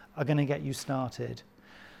things are going to get you started.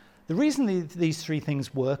 The reason these three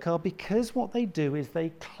things work are because what they do is they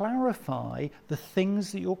clarify the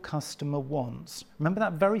things that your customer wants. Remember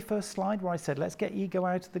that very first slide where I said, let's get ego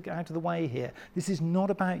out of the way here. This is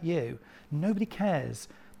not about you. Nobody cares.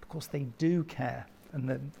 Of course, they do care, and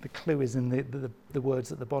the clue is in the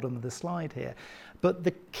words at the bottom of the slide here. But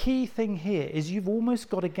the key thing here is you've almost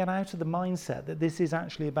got to get out of the mindset that this is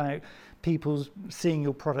actually about people seeing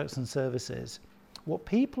your products and services. What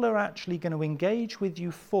people are actually going to engage with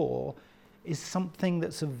you for is something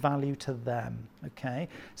that's of value to them, okay?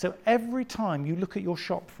 So every time you look at your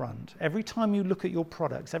shop front, every time you look at your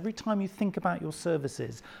products, every time you think about your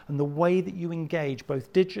services and the way that you engage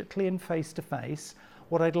both digitally and face-to-face,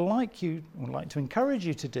 what I'd like to encourage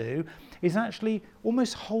you to do is actually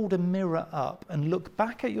almost hold a mirror up and look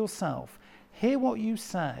back at yourself, hear what you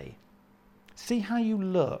say, see how you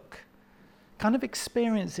look, kind of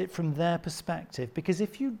experience it from their perspective. Because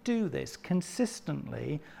if you do this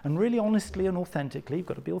consistently and really honestly and authentically, you've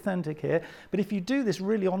got to be authentic here, but if you do this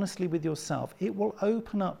really honestly with yourself, it will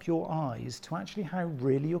open up your eyes to actually how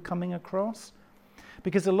really you're coming across.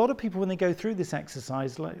 Because a lot of people, when they go through this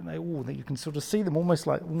exercise, you can sort of see them almost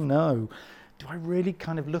like, oh no, do I really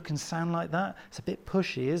kind of look and sound like that? It's a bit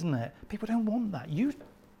pushy, isn't it? People don't want that. You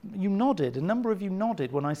nodded, a number of you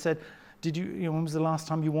nodded when I said, when was the last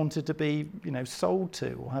time you wanted to be, sold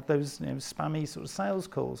to or have those, spammy sort of sales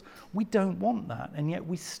calls? We don't want that, and yet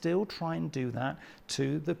we still try and do that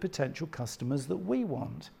to the potential customers that we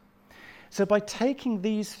want. So by taking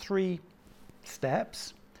these three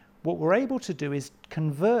steps, what we're able to do is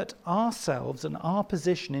convert ourselves and our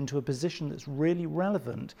position into a position that's really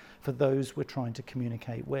relevant for those we're trying to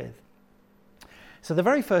communicate with. So the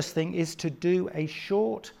very first thing is to do a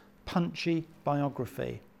short, punchy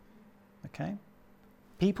biography. Okay?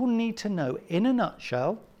 People need to know, in a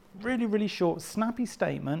nutshell, really, really short, snappy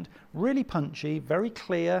statement, really punchy, very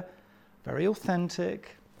clear, very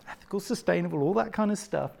authentic, ethical, sustainable, all that kind of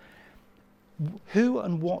stuff, who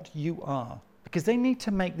and what you are. Because they need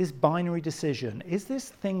to make this binary decision. Is this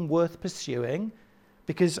thing worth pursuing?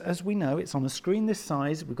 Because as we know, it's on a screen this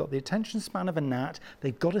size, we've got the attention span of a gnat,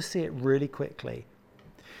 they've got to see it really quickly.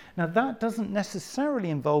 Now that doesn't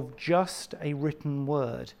necessarily involve just a written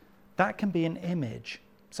word. That can be an image.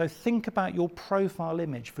 So think about your profile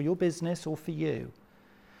image for your business or for you.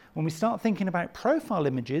 When we start thinking about profile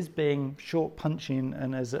images being short, punchy,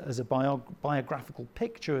 and as a biographical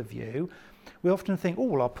picture of you, we often think, oh,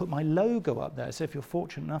 well, I'll put my logo up there. So if you're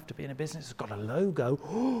fortunate enough to be in a business that's got a logo,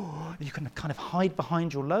 you can kind of hide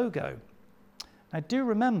behind your logo. Now, do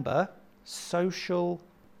remember, social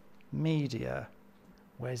media.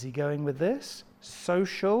 Where's he going with this?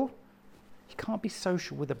 Social. You can't be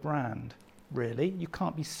social with a brand, really. You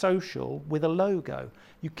can't be social with a logo.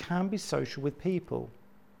 You can be social with people.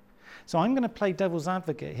 So I'm going to play devil's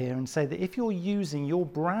advocate here and say that if you're using your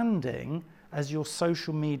branding as your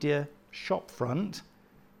social media shop front,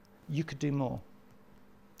 you could do more.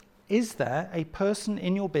 Is there a person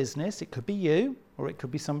in your business, it could be you, or it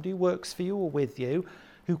could be somebody who works for you or with you,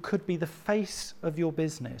 who could be the face of your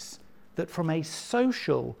business, that from a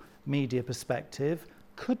social media perspective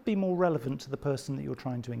could be more relevant to the person that you're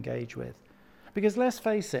trying to engage with? Because let's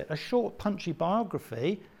face it, a short, punchy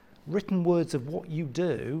biography, written words of what you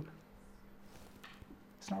do,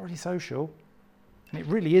 it's not really social, and it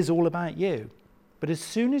really is all about you. But as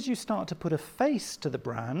soon as you start to put a face to the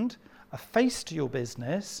brand, a face to your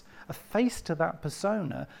business, a face to that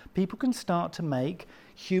persona, people can start to make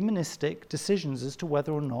humanistic decisions as to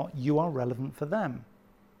whether or not you are relevant for them.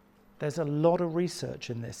 There's a lot of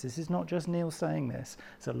research in this. This is not just Neil saying this.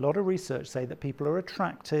 There's a lot of research say that people are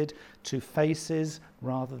attracted to faces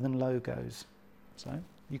rather than logos. So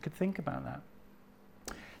you could think about that.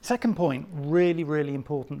 Second point, really, really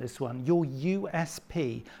important, this one, your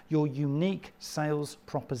USP, your unique sales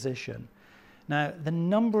proposition. Now, the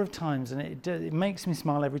number of times, and it makes me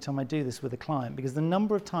smile every time I do this with a client, because the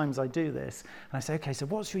number of times I do this, and I say, okay, so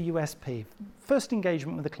what's your USP? First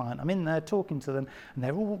engagement with a client, I'm in there talking to them, and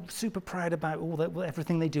they're all super proud about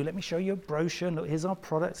everything they do. Let me show you a brochure, look, here's our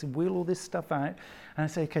products, and wheel all this stuff out. And I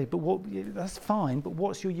say, okay, but that's fine, but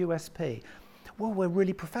what's your USP? Well, we're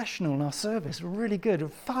really professional in our service, we're really good,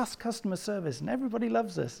 fast customer service, and everybody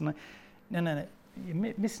loves us. And no,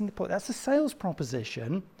 you're missing the point. That's a sales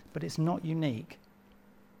proposition, but it's not unique.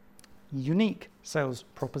 Unique sales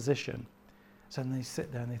proposition. So then they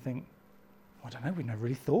sit there and they think, I don't know, we've never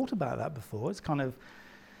really thought about that before. It's kind of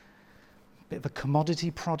a bit of a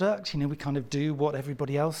commodity product. We kind of do what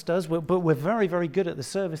everybody else does, but we're very, very good at the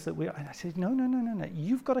service that I said, no.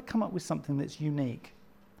 You've got to come up with something that's unique,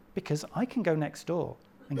 because I can go next door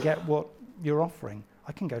and get what you're offering.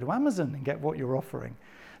 I can go to Amazon and get what you're offering.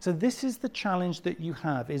 So this is the challenge that you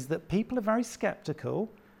have, is that people are very skeptical.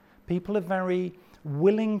 People are very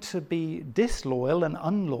willing to be disloyal and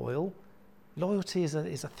unloyal. Loyalty is a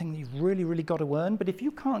thing that you've really, really got to earn. But if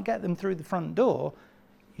you can't get them through the front door,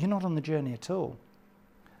 you're not on the journey at all.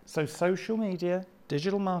 So social media,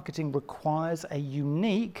 digital marketing requires a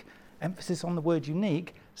unique, emphasis on the word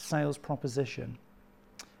unique, sales proposition.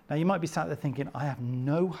 Now you might be sat there thinking, I have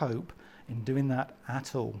no hope in doing that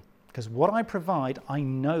at all. Because what I provide, I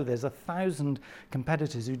know there's 1,000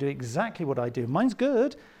 competitors who do exactly what I do. Mine's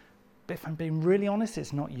good, but if I'm being really honest,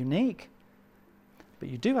 it's not unique. But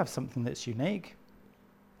you do have something that's unique.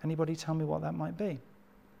 Anybody tell me what that might be?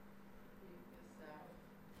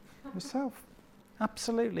 Yourself.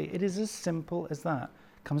 Absolutely. It is as simple as that.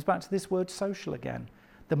 Comes back to this word social again.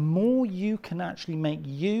 The more you can actually make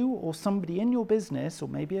you or somebody in your business, or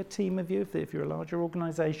maybe a team of you if you're a larger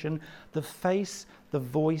organization, the face, the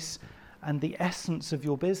voice, and the essence of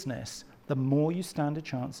your business, the more you stand a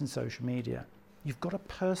chance in social media. You've got to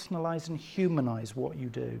personalize and humanize what you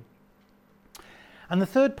do. And the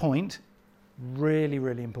third point, really,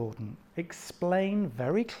 really important. Explain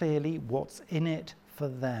very clearly what's in it for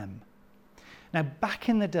them. Now, back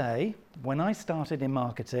in the day, when I started in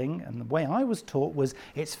marketing, and the way I was taught was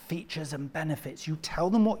it's features and benefits. You tell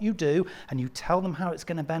them what you do, and you tell them how it's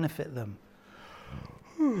going to benefit them.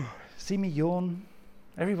 See me yawn?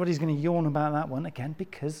 Everybody's going to yawn about that one again,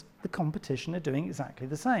 because the competition are doing exactly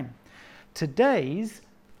the same. Today's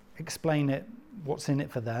explain it, what's in it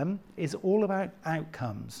for them, is all about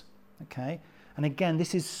outcomes, okay? And again,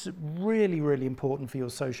 this is really, really important for your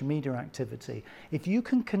social media activity. If you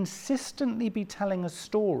can consistently be telling a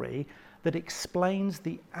story that explains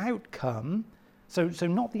the outcome, so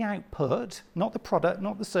not the output, not the product,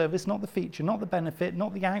 not the service, not the feature, not the benefit,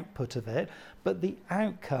 not the output of it, but the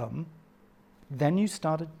outcome, then you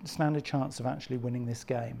stand a chance of actually winning this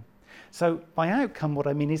game. So by outcome, what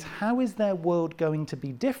I mean is, how is their world going to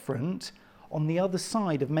be different on the other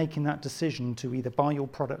side of making that decision to either buy your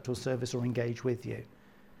product or service or engage with you?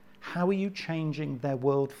 How are you changing their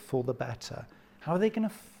world for the better? How are they going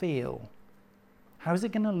to feel? How is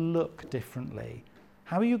it going to look differently?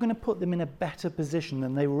 How are you going to put them in a better position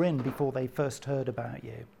than they were in before they first heard about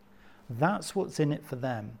you? That's what's in it for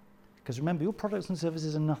them. Because remember, your products and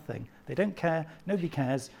services are nothing. They don't care. Nobody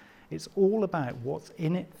cares. It's all about what's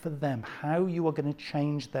in it for them, how you are going to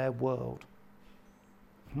change their world.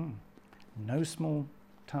 No small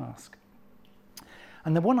task.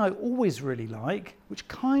 And the one I always really like, which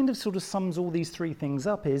kind of sort of sums all these three things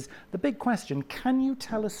up, is the big question: can you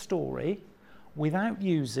tell a story without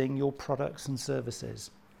using your products and services?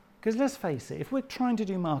 Because let's face it, if we're trying to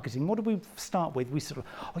do marketing, what do we start with? We sort of,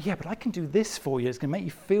 oh yeah, but I can do this for you. It's going to make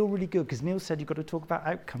you feel really good, because Neil said you've got to talk about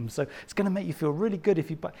outcomes. So it's going to make you feel really good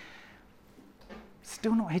if you buy.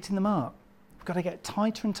 Still not hitting the mark. We've got to get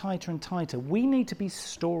tighter and tighter and tighter. We need to be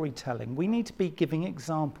storytelling. We need to be giving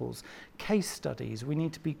examples, case studies. We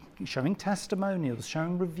need to be showing testimonials,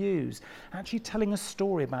 showing reviews, actually telling a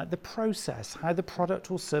story about the process, how the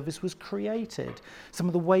product or service was created, some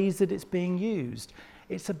of the ways that it's being used.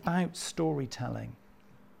 It's about storytelling.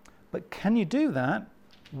 But can you do that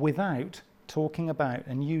without talking about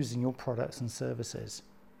and using your products and services?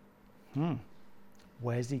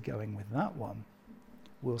 Where's he going with that one?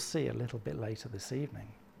 We'll see a little bit later this evening.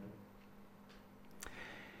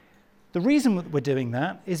 The reason that we're doing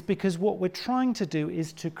that is because what we're trying to do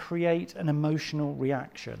is to create an emotional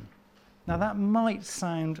reaction. Now that might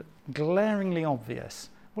sound glaringly obvious.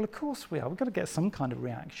 Well, of course we are. We've got to get some kind of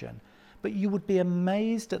reaction. But you would be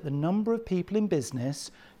amazed at the number of people in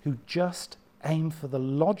business who just aim for the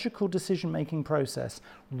logical decision-making process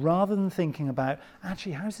rather than thinking about,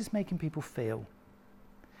 actually, how is this making people feel?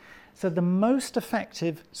 So the most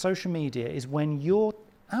effective social media is when you're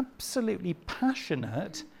absolutely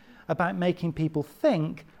passionate about making people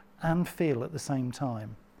think and feel at the same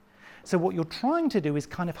time. So what you're trying to do is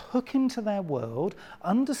kind of hook into their world,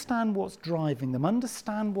 understand what's driving them,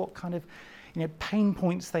 understand what kind of pain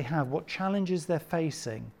points they have, what challenges they're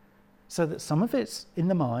facing, so that some of it's in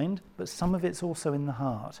the mind, but some of it's also in the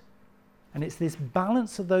heart. And it's this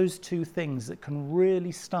balance of those two things that can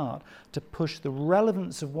really start to push the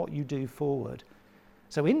relevance of what you do forward.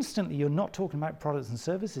 So instantly, you're not talking about products and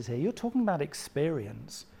services here, you're talking about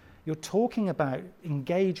experience. You're talking about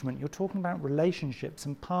engagement, you're talking about relationships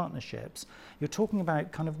and partnerships. You're talking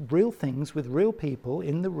about kind of real things with real people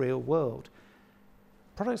in the real world.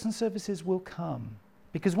 Products and services will come.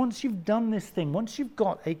 Because once you've done this thing, once you've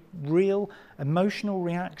got a real emotional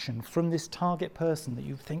reaction from this target person that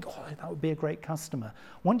you think, oh, that would be a great customer.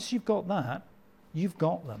 Once you've got that, you've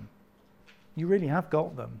got them. You really have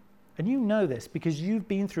got them. And you know this because you've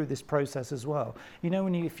been through this process as well. You know,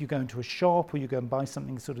 if you go into a shop or you go and buy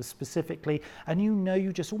something sort of specifically, and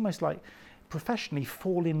you just almost like professionally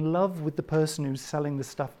fall in love with the person who's selling the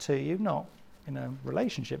stuff to you, not in a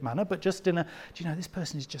relationship manner, but just in a, this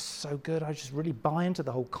person is just so good. I just really buy into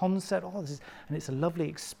the whole concept. And it's a lovely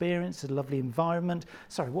experience, a lovely environment.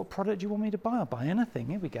 Sorry, what product do you want me to buy? I'll buy anything.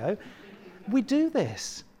 Here we go. We do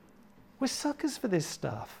this. We're suckers for this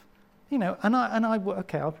stuff. I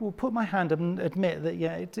will put my hand up and admit that,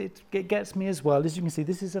 it gets me as well. As you can see,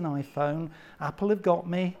 this is an iPhone. Apple have got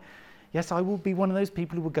me. Yes, I will be one of those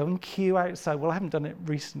people who will go and queue outside. Well, I haven't done it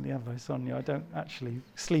recently, have I, Sonia? I don't actually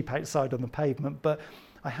sleep outside on the pavement, but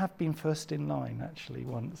I have been first in line, actually,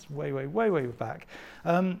 once, way back.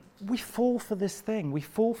 We fall for this thing. We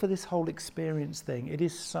fall for this whole experience thing. It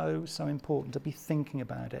is so, so important to be thinking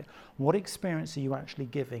about it. What experience are you actually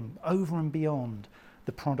giving over and beyond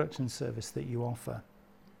the product and service that you offer?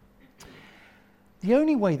 The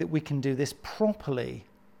only way that we can do this properly,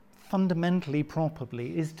 fundamentally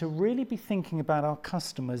properly, is to really be thinking about our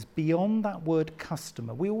customers beyond that word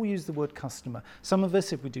customer. We all use the word customer. Some of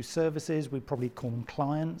us, if we do services, we probably call them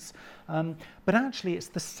clients. But actually, it's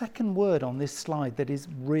the second word on this slide that is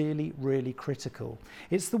really, really critical.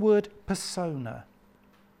 It's the word persona.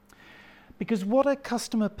 Because what a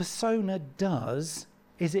customer persona does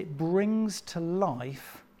is it brings to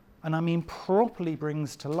life, and I mean properly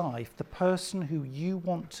brings to life, the person who you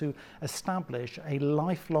want to establish a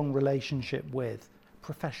lifelong relationship with,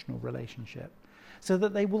 professional relationship, so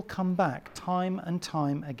that they will come back time and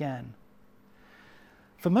time again.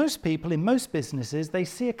 For most people, in most businesses, they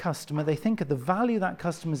see a customer, they think of the value that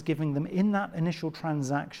customer's giving them in that initial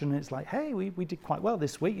transaction, and it's like, hey, we did quite well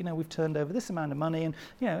this week, we've turned over this amount of money, and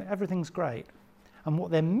everything's great. And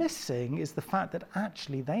what they're missing is the fact that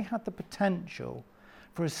actually they had the potential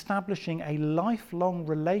for establishing a lifelong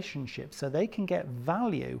relationship so they can get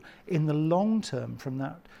value in the long term from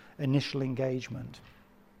that initial engagement.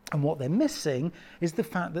 And what they're missing is the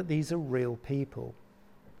fact that these are real people.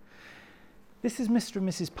 This is Mr. and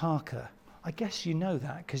Mrs. Parker. I guess you know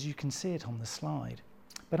that because you can see it on the slide.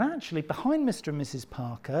 But actually behind Mr. and Mrs.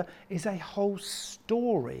 Parker is a whole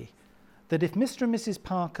story that if Mr. and Mrs.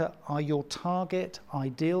 Parker are your target,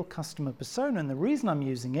 ideal customer persona, and the reason I'm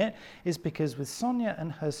using it is because with Sonia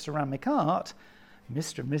and her ceramic art,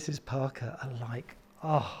 Mr. and Mrs. Parker are like,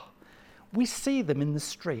 we see them in the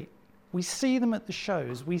street. We see them at the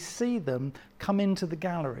shows. We see them come into the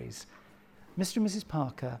galleries. Mr. and Mrs.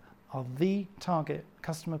 Parker are the target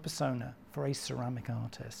customer persona for a ceramic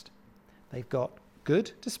artist. They've got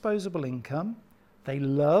good disposable income. They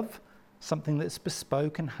love something that's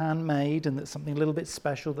bespoke and handmade, and that's something a little bit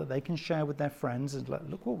special that they can share with their friends and like,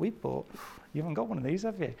 look what we bought. You haven't got one of these,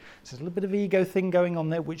 have you? So there's a little bit of ego thing going on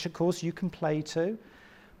there, which of course you can play to.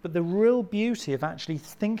 But the real beauty of actually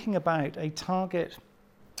thinking about a target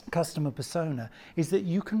customer persona is that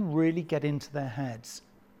you can really get into their heads.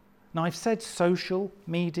 Now, I've said social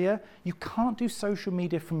media. You can't do social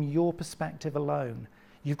media from your perspective alone.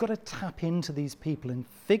 You've got to tap into these people and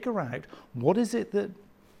figure out what is it that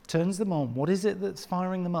turns them on? What is it that's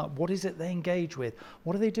firing them up? What is it they engage with?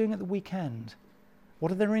 What are they doing at the weekend?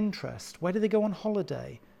 What are their interests? Where do they go on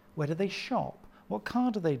holiday? Where do they shop? What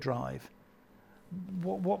car do they drive?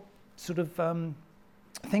 What sort of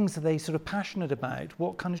things are they sort of passionate about?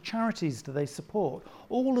 What kind of charities do they support?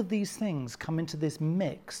 All of these things come into this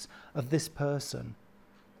mix of this person.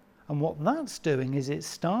 And what that's doing is it's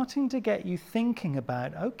starting to get you thinking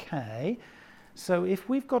about, okay, so if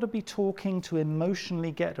we've got to be talking to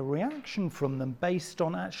emotionally get a reaction from them based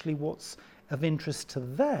on actually what's of interest to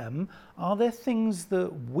them, are there things that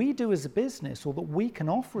we do as a business or that we can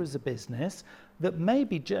offer as a business that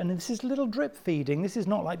maybe, and this is little drip feeding, this is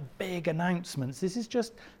not like big announcements, this is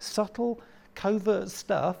just subtle covert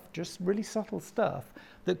stuff, just really subtle stuff,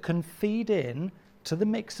 that can feed in to the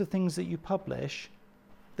mix of things that you publish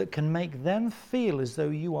that can make them feel as though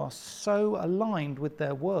you are so aligned with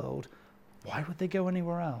their world. Why would they go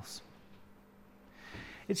anywhere else?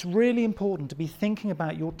 It's really important to be thinking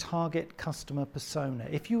about your target customer persona.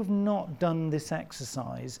 If you have not done this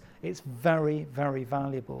exercise, it's very, very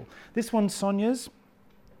valuable. This one's Sonia's.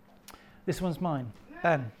 This one's mine,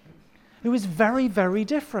 Ben, who is very, very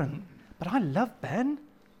different. But I love Ben.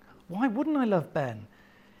 Why wouldn't I love Ben?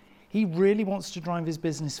 He really wants to drive his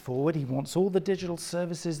business forward. He wants all the digital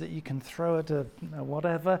services that you can throw at a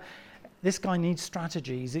whatever. This guy needs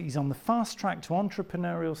strategies. He's on the fast track to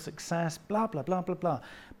entrepreneurial success, blah, blah, blah, blah, blah.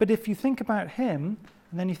 But if you think about him,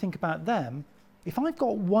 and then you think about them, if I've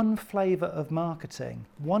got one flavor of marketing,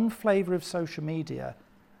 one flavor of social media,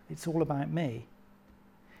 it's all about me.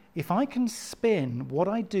 If I can spin what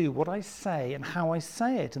I do, what I say, and how I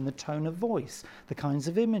say it, and the tone of voice, the kinds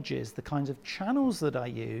of images, the kinds of channels that I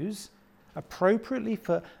use appropriately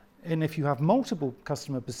for, and if you have multiple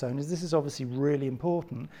customer personas, this is obviously really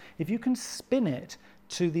important. If you can spin it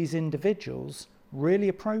to these individuals really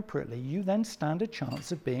appropriately, you then stand a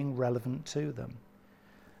chance of being relevant to them.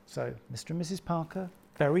 So, Mr. and Mrs. Parker,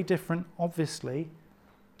 very different, obviously,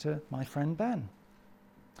 to my friend Ben.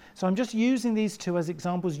 So I'm just using these two as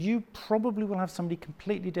examples. You probably will have somebody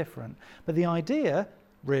completely different. But the idea,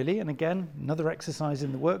 really, and again, another exercise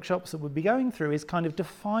in the workshops that we'll be going through, is kind of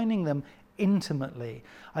defining them intimately.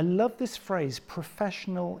 I love this phrase,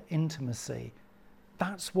 professional intimacy.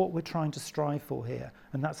 That's what we're trying to strive for here.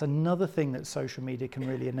 And that's another thing that social media can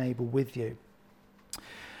really enable with you.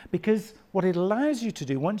 Because what it allows you to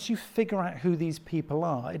do, once you figure out who these people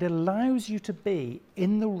are, it allows you to be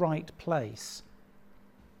in the right place.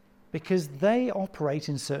 Because they operate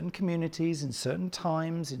in certain communities, in certain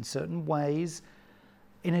times, in certain ways,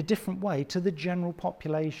 in a different way to the general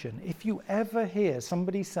population. If you ever hear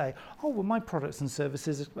somebody say, oh, well, my products and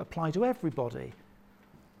services apply to everybody.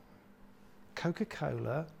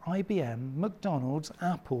 Coca-Cola, IBM, McDonald's,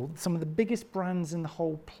 Apple, some of the biggest brands in the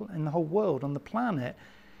whole world, on the planet,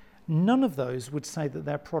 none of those would say that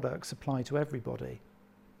their products apply to everybody.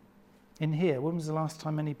 In here, when was the last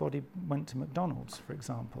time anybody went to McDonald's, for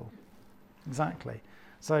example? Exactly.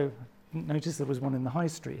 So notice there was one in the high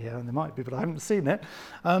street here, and there might be, but I haven't seen it.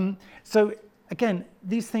 So again,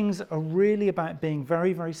 these things are really about being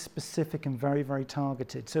very, very specific and very, very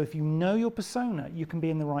targeted. So if you know your persona, you can be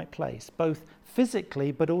in the right place, both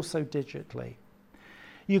physically but also digitally.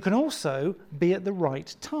 You can also be at the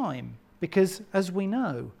right time, because as we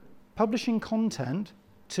know, publishing content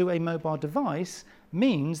to a mobile device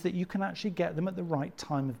means that you can actually get them at the right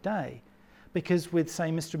time of day. Because with, say,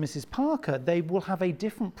 Mr. and Mrs. Parker, they will have a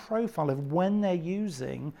different profile of when they're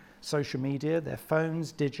using social media, their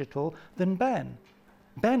phones, digital, than Ben.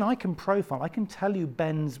 Ben, I can profile, I can tell you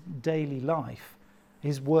Ben's daily life,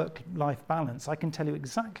 his work-life balance. I can tell you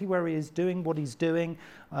exactly where he is doing, what he's doing.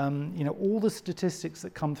 All the statistics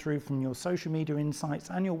that come through from your social media insights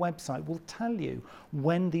and your website will tell you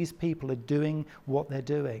when these people are doing what they're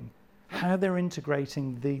doing, how they're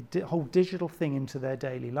integrating the whole digital thing into their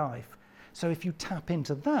daily life. So if you tap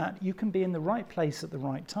into that, you can be in the right place at the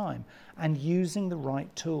right time and using the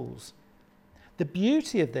right tools. The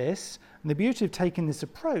beauty of this, and the beauty of taking this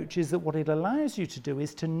approach, is that what it allows you to do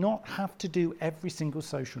is to not have to do every single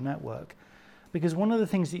social network. Because one of the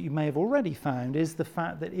things that you may have already found is the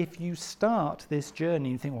fact that if you start this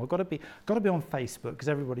journey, you think, well, I've got to be on Facebook, because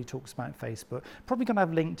everybody talks about Facebook. Probably going to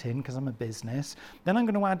have LinkedIn, because I'm a business. Then I'm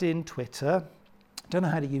going to add in Twitter. Don't know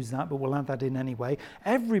how to use that, but we'll add that in anyway.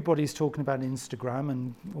 Everybody's talking about Instagram,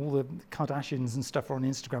 and all the Kardashians and stuff are on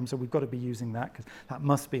Instagram, so we've got to be using that, because that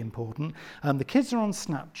must be important. The kids are on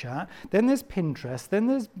Snapchat, then there's Pinterest, then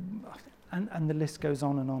there's, and the list goes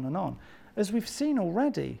on and on and on. As we've seen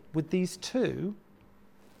already with these two,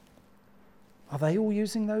 are they all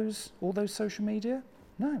using all those social media?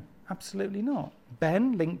 No, absolutely not.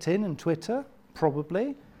 Ben, LinkedIn and Twitter,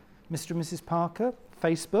 probably. Mr. and Mrs. Parker,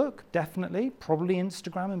 Facebook, definitely, probably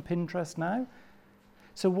Instagram and Pinterest now.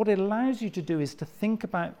 So what it allows you to do is to think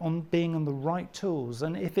about being on the right tools.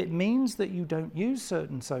 And if it means that you don't use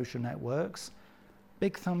certain social networks,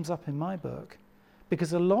 big thumbs up in my book.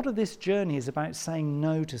 Because a lot of this journey is about saying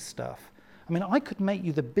no to stuff. I mean, I could make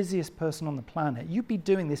you the busiest person on the planet. You'd be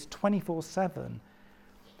doing this 24/7.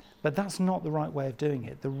 But that's not the right way of doing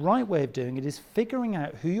it. The right way of doing it is figuring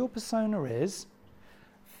out who your persona is,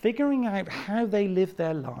 figuring out how they live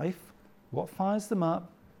their life, what fires them up,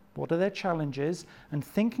 what are their challenges, and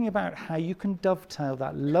thinking about how you can dovetail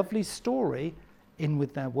that lovely story in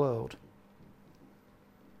with their world.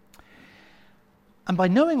 And by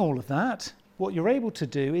knowing all of that, what you're able to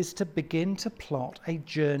do is to begin to plot a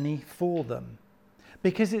journey for them.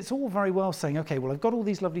 Because it's all very well saying, okay, well, I've got all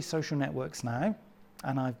these lovely social networks now,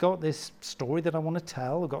 and I've got this story that I want to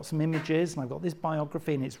tell, I've got some images, and I've got this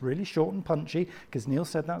biography, and it's really short and punchy, because Neil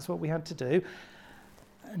said that's what we had to do.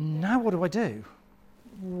 Now what do I do?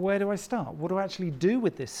 Where do I start? What do I actually do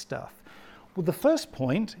with this stuff? Well, the first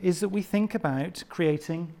point is that we think about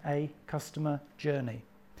creating a customer journey.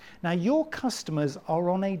 Now, your customers are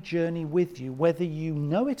on a journey with you, whether you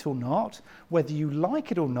know it or not, whether you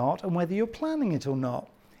like it or not, and whether you're planning it or not.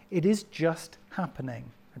 It is just happening,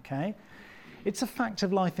 okay? It's a fact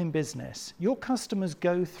of life in business. Your customers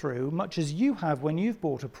go through, much as you have when you've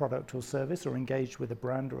bought a product or service or engaged with a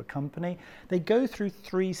brand or a company, they go through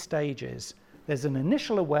 3 stages. There's an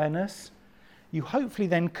initial awareness. You hopefully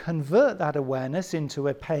then convert that awareness into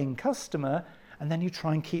a paying customer, and then you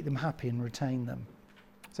try and keep them happy and retain them.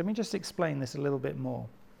 So let me just explain this a little bit more.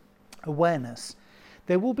 Awareness.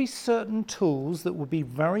 There will be certain tools that will be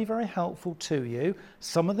very, very helpful to you,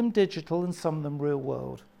 some of them digital and some of them real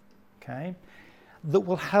world, okay, that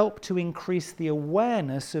will help to increase the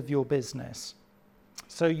awareness of your business.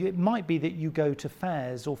 So it might be that you go to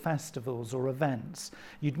fairs or festivals or events.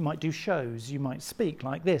 You might do shows, you might speak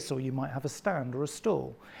like this, or you might have a stand or a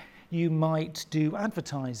stall. You might do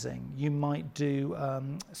advertising, you might do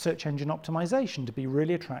search engine optimization to be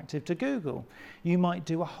really attractive to Google. You might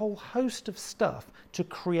do a whole host of stuff to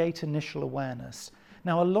create initial awareness.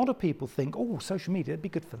 Now, a lot of people think, oh, social media, it'd be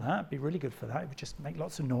good for that, it'd be really good for that. It would just make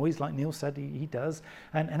lots of noise, like Neil said he does,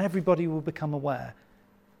 and everybody will become aware.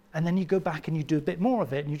 And then you go back and you do a bit more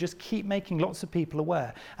of it, and you just keep making lots of people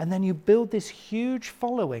aware. And then you build this huge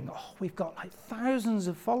following. Oh, we've got like thousands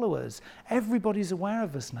of followers. Everybody's aware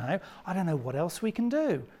of us now. I don't know what else we can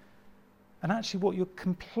do. And actually what you're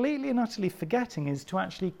completely and utterly forgetting is to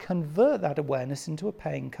actually convert that awareness into a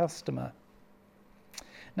paying customer.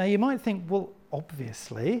 Now you might think, well,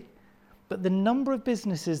 obviously, but the number of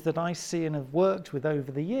businesses that I see and have worked with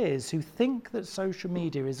over the years who think that social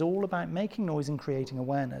media is all about making noise and creating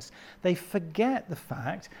awareness, they forget the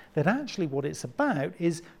fact that actually what it's about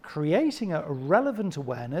is creating a relevant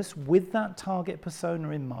awareness with that target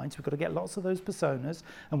persona in mind. So we've got to get lots of those personas,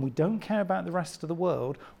 and we don't care about the rest of the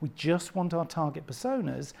world. We just want our target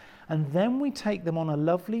personas, and then we take them on a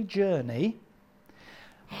lovely journey,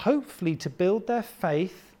 hopefully to build their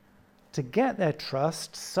faith, to get their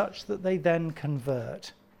trust such that they then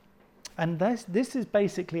convert. And this is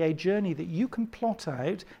basically a journey that you can plot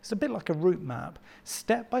out. It's a bit like a route map,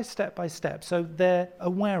 step by step by step. So they're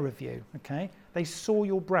aware of you, okay? They saw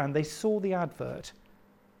your brand, they saw the advert,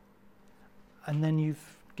 and then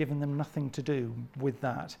you've given them nothing to do with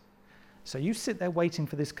that. So you sit there waiting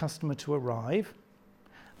for this customer to arrive.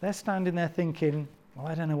 They're standing there thinking, well,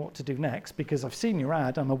 I don't know what to do next because I've seen your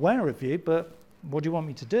ad, I'm aware of you, but what do you want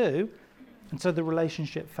me to do? And so the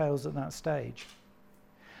relationship fails at that stage.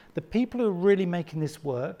 The people who are really making this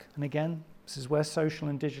work, and again, this is where social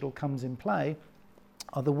and digital comes in play,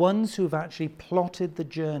 are the ones who have actually plotted the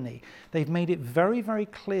journey. They've made it very, very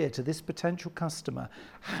clear to this potential customer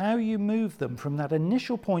how you move them from that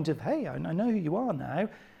initial point of, hey, I know who you are now,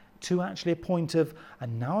 to actually a point of,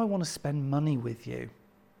 and now I want to spend money with you.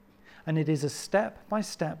 And it is a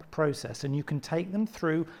step-by-step process, and you can take them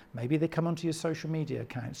through, maybe they come onto your social media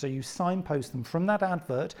account, so you signpost them from that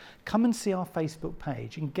advert, come and see our Facebook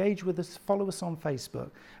page, engage with us, follow us on Facebook,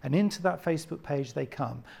 and into that Facebook page they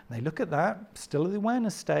come. And they look at that, still at the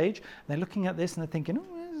awareness stage, and they're looking at this and they're thinking,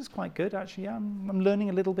 oh, this is quite good, actually, I'm learning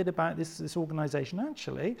a little bit about this organisation,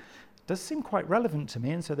 actually. Does seem quite relevant to me,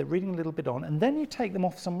 and so they're reading a little bit on, and then you take them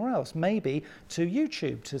off somewhere else, maybe to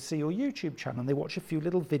YouTube to see your YouTube channel, and they watch a few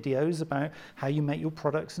little videos about how you make your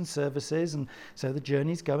products and services, and so the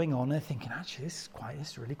journey's going on. They're thinking, actually, this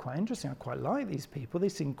is really quite interesting. I quite like these people. They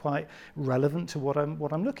seem quite relevant to what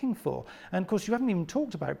I'm looking for. And of course, you haven't even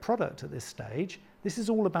talked about product at this stage. This is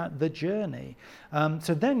all about the journey.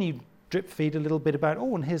 So then you drip feed a little bit about,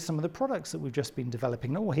 oh, and here's some of the products that we've just been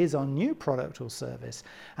developing. Oh, here's our new product or service.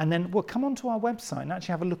 And then we'll come onto our website and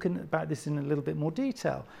actually have a look about this in a little bit more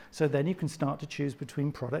detail. So then you can start to choose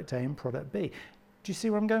between product A and product B. Do you see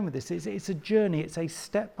where I'm going with this? It's a journey, it's a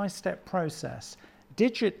step-by-step process.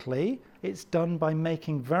 Digitally, it's done by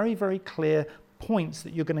making very, very clear points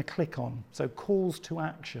that you're going to click on. So calls to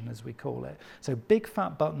action, as we call it. So big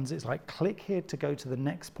fat buttons, it's like click here to go to the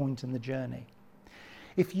next point in the journey.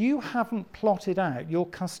 If you haven't plotted out your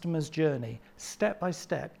customer's journey step by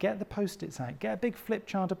step, get the Post-its out, get a big flip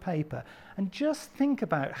chart of paper, and just think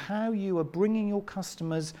about how you are bringing your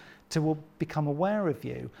customers to become aware of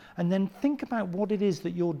you, and then think about what it is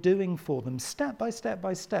that you're doing for them step by step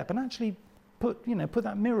by step, and actually put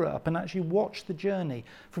that mirror up and actually watch the journey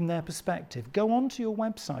from their perspective. Go onto your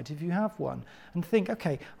website if you have one and think,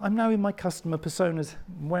 okay, I'm now in my customer personas,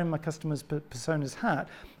 wearing my customer's personas hat.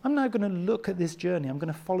 I'm now going to look at this journey. I'm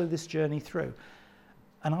going to follow this journey through.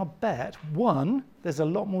 And I'll bet, one, there's a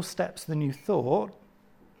lot more steps than you thought,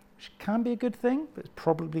 which can be a good thing, but it's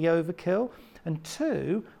probably overkill. And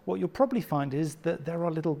two, what you'll probably find is that there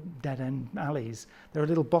are little dead-end alleys. There are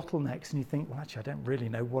little bottlenecks, and you think, well, actually, I don't really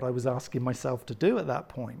know what I was asking myself to do at that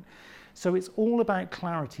point. So it's all about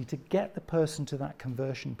clarity to get the person to that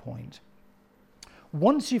conversion point.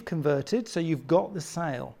 Once you've converted, so you've got the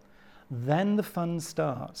sale, then the fun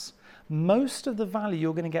starts. Most of the value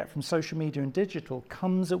you're going to get from social media and digital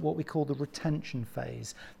comes at what we call the retention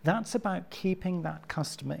phase. That's about keeping that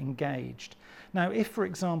customer engaged. Now, if, for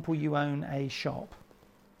example, you own a shop,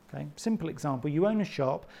 okay, simple example, you own a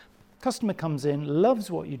shop, customer comes in,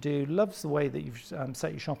 loves what you do, loves the way that you've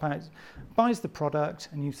set your shop out, buys the product,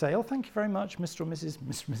 and you say, oh, thank you very much, Mr. or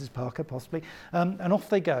Mrs. Parker, possibly, and off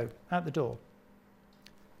they go, out the door.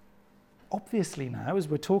 Obviously now, as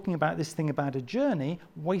we're talking about this thing about a journey,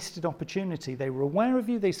 wasted opportunity. They were aware of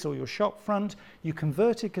you, they saw your shop front, you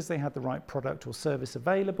converted because they had the right product or service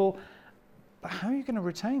available, but how are you going to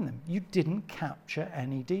retain them? You didn't capture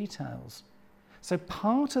any details. So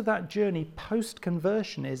part of that journey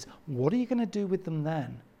post-conversion is, what are you going to do with them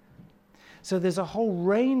then? So there's a whole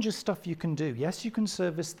range of stuff you can do. Yes, you can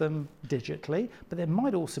service them digitally, but there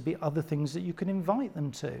might also be other things that you can invite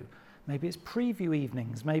them to. Maybe it's preview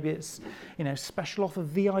evenings, maybe it's special offer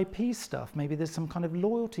VIP stuff, maybe there's some kind of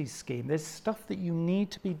loyalty scheme. There's stuff that you need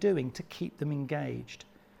to be doing to keep them engaged.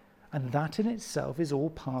 And that in itself is all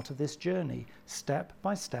part of this journey, step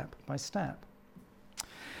by step by step.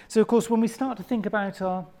 So of course, when we start to think about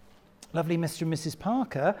our lovely Mr. and Mrs.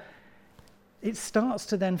 Parker, it starts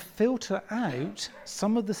to then filter out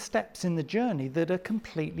some of the steps in the journey that are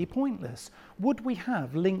completely pointless. Would we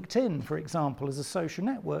have LinkedIn, for example, as a social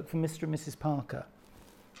network for Mr. and Mrs. Parker?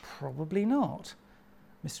 Probably not.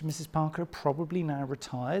 Mr. and Mrs. Parker are probably now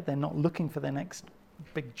retired. They're not looking for their next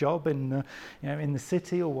big job in the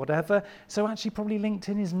city or whatever. So actually probably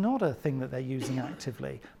LinkedIn is not a thing that they're using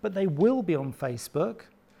actively, but they will be on Facebook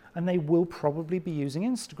and they will probably be using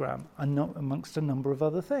Instagram and not amongst a number of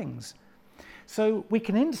other things. So we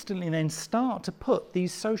can instantly then start to put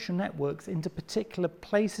these social networks into particular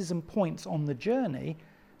places and points on the journey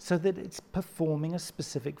so that it's performing a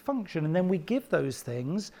specific function. And then we give those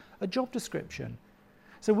things a job description.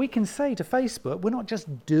 So we can say to Facebook, we're not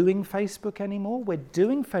just doing Facebook anymore, we're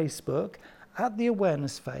doing Facebook at the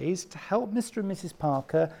awareness phase to help Mr. and Mrs.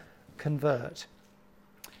 Parker convert.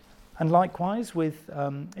 And likewise with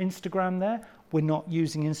Instagram there, we're not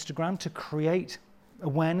using Instagram to create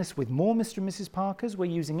awareness with more Mr. and Mrs. Parkers. We're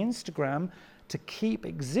using Instagram to keep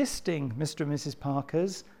existing Mr. and Mrs.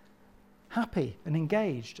 Parkers happy and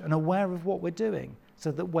engaged and aware of what we're doing,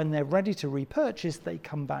 so that when they're ready to repurchase, they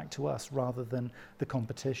come back to us rather than the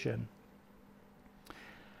competition.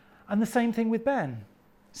 And the same thing with Ben.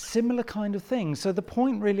 Similar kind of thing. So the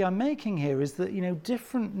point really I'm making here is that,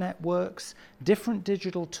 different networks, different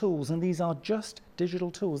digital tools, and these are just digital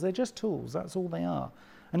tools. They're just tools. That's all they are.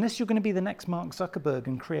 Unless you're going to be the next Mark Zuckerberg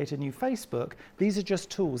and create a new Facebook, these are just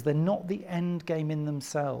tools. They're not the end game in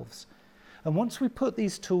themselves. And once we put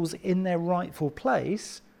these tools in their rightful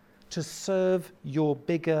place to serve your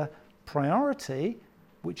bigger priority,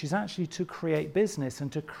 which is actually to create business and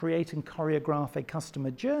to create and choreograph a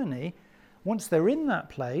customer journey, once they're in that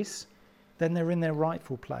place, then they're in their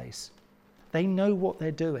rightful place. They know what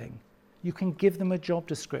they're doing. You can give them a job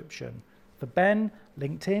description. For Ben,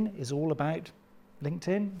 LinkedIn is all about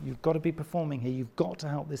LinkedIn. You've got to be performing here. You've got to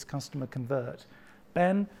help this customer convert.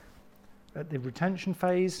 Ben, at the retention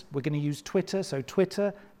phase, we're going to use Twitter. So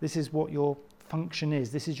Twitter, this is what your function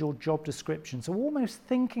is. This is your job description. So almost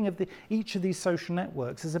thinking of each of these social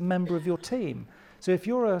networks as a member of your team. So if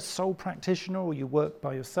you're a sole practitioner or you work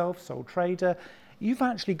by yourself, sole trader, you've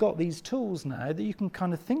actually got these tools now that you can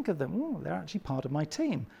kind of think of them, oh, they're actually part of my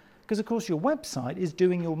team. Because of course your website is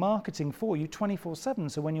doing your marketing for you 24/7.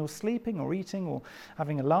 So when you're sleeping or eating or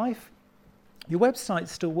having a life, your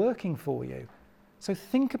website's still working for you. So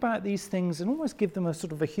think about these things and almost give them a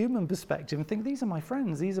sort of a human perspective and think, these are my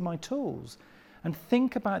friends, these are my tools. And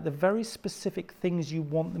think about the very specific things you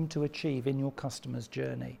want them to achieve in your customer's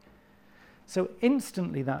journey. So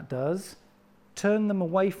instantly that does turn them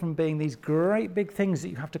away from being these great big things that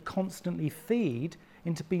you have to constantly feed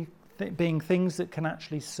into being things that can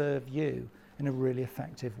actually serve you in a really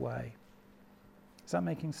effective way. Is that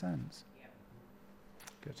making sense? Yeah.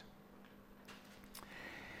 Good.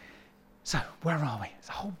 So where are we? It's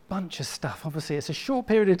a whole bunch of stuff. Obviously, it's a short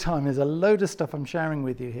period of time. There's a load of stuff I'm sharing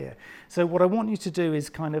with you here. So what I want you to do is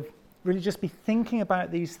kind of really just be thinking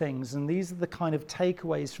about these things, and these are the kind of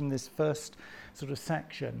takeaways from this first sort of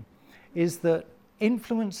section, is that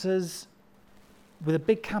influencers with a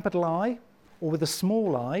big capital I or with a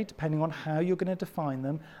small I, depending on how you're going to define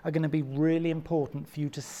them, are going to be really important for you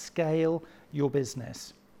to scale your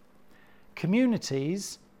business.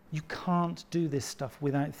 Communities, you can't do this stuff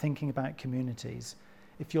without thinking about communities.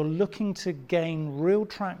 If you're looking to gain real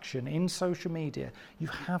traction in social media, you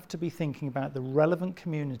have to be thinking about the relevant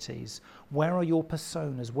communities. Where are your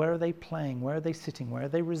personas? Where are they playing? Where are they sitting? Where are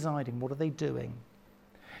they residing? What are they doing?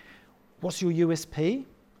 What's your USP?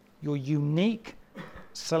 Your unique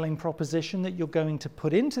selling proposition that you're going to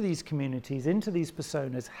put into these communities, into these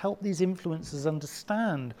personas, help these influencers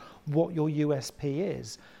understand what your USP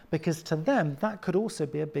is. Because to them, that could also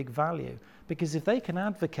be a big value. Because if they can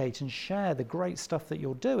advocate and share the great stuff that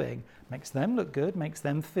you're doing, makes them look good, makes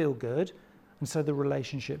them feel good, and so the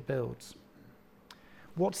relationship builds.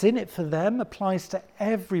 What's in it for them applies to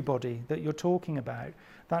everybody that you're talking about.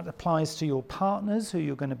 That applies to your partners, who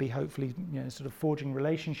you're going to be hopefully sort of forging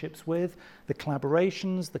relationships with, the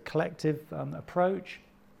collaborations, the collective approach.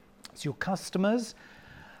 It's your customers.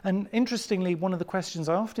 And interestingly, one of the questions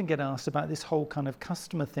I often get asked about this whole kind of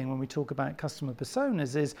customer thing when we talk about customer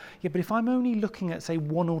personas is, yeah, but if I'm only looking at, say,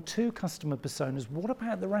 1 or 2 customer personas, what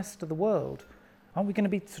about the rest of the world? Aren't we going to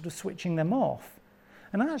be sort of switching them off?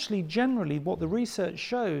 And actually, generally, what the research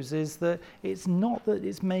shows is that it's not that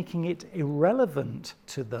it's making it irrelevant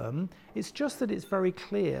to them, it's just that it's very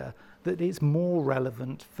clear that it's more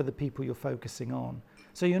relevant for the people you're focusing on.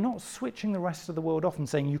 So you're not switching the rest of the world off and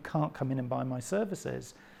saying you can't come in and buy my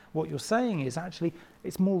services. What you're saying is actually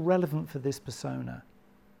it's more relevant for this persona.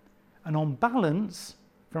 And on balance,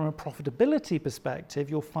 from a profitability perspective,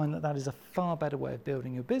 you'll find that that is a far better way of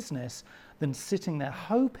building your business than sitting there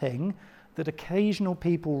hoping that occasional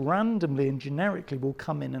people randomly and generically will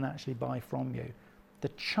come in and actually buy from you. The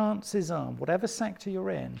chances are, whatever sector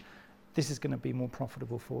you're in, this is going to be more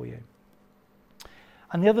profitable for you.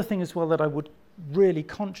 And the other thing as well that I would really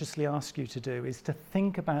consciously ask you to do is to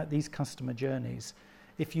think about these customer journeys.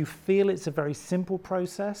 If you feel it's a very simple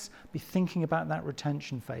process, be thinking about that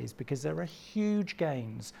retention phase, because there are huge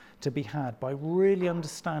gains to be had by really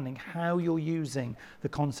understanding how you're using the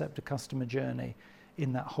concept of customer journey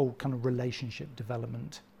in that whole kind of relationship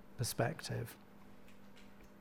development perspective.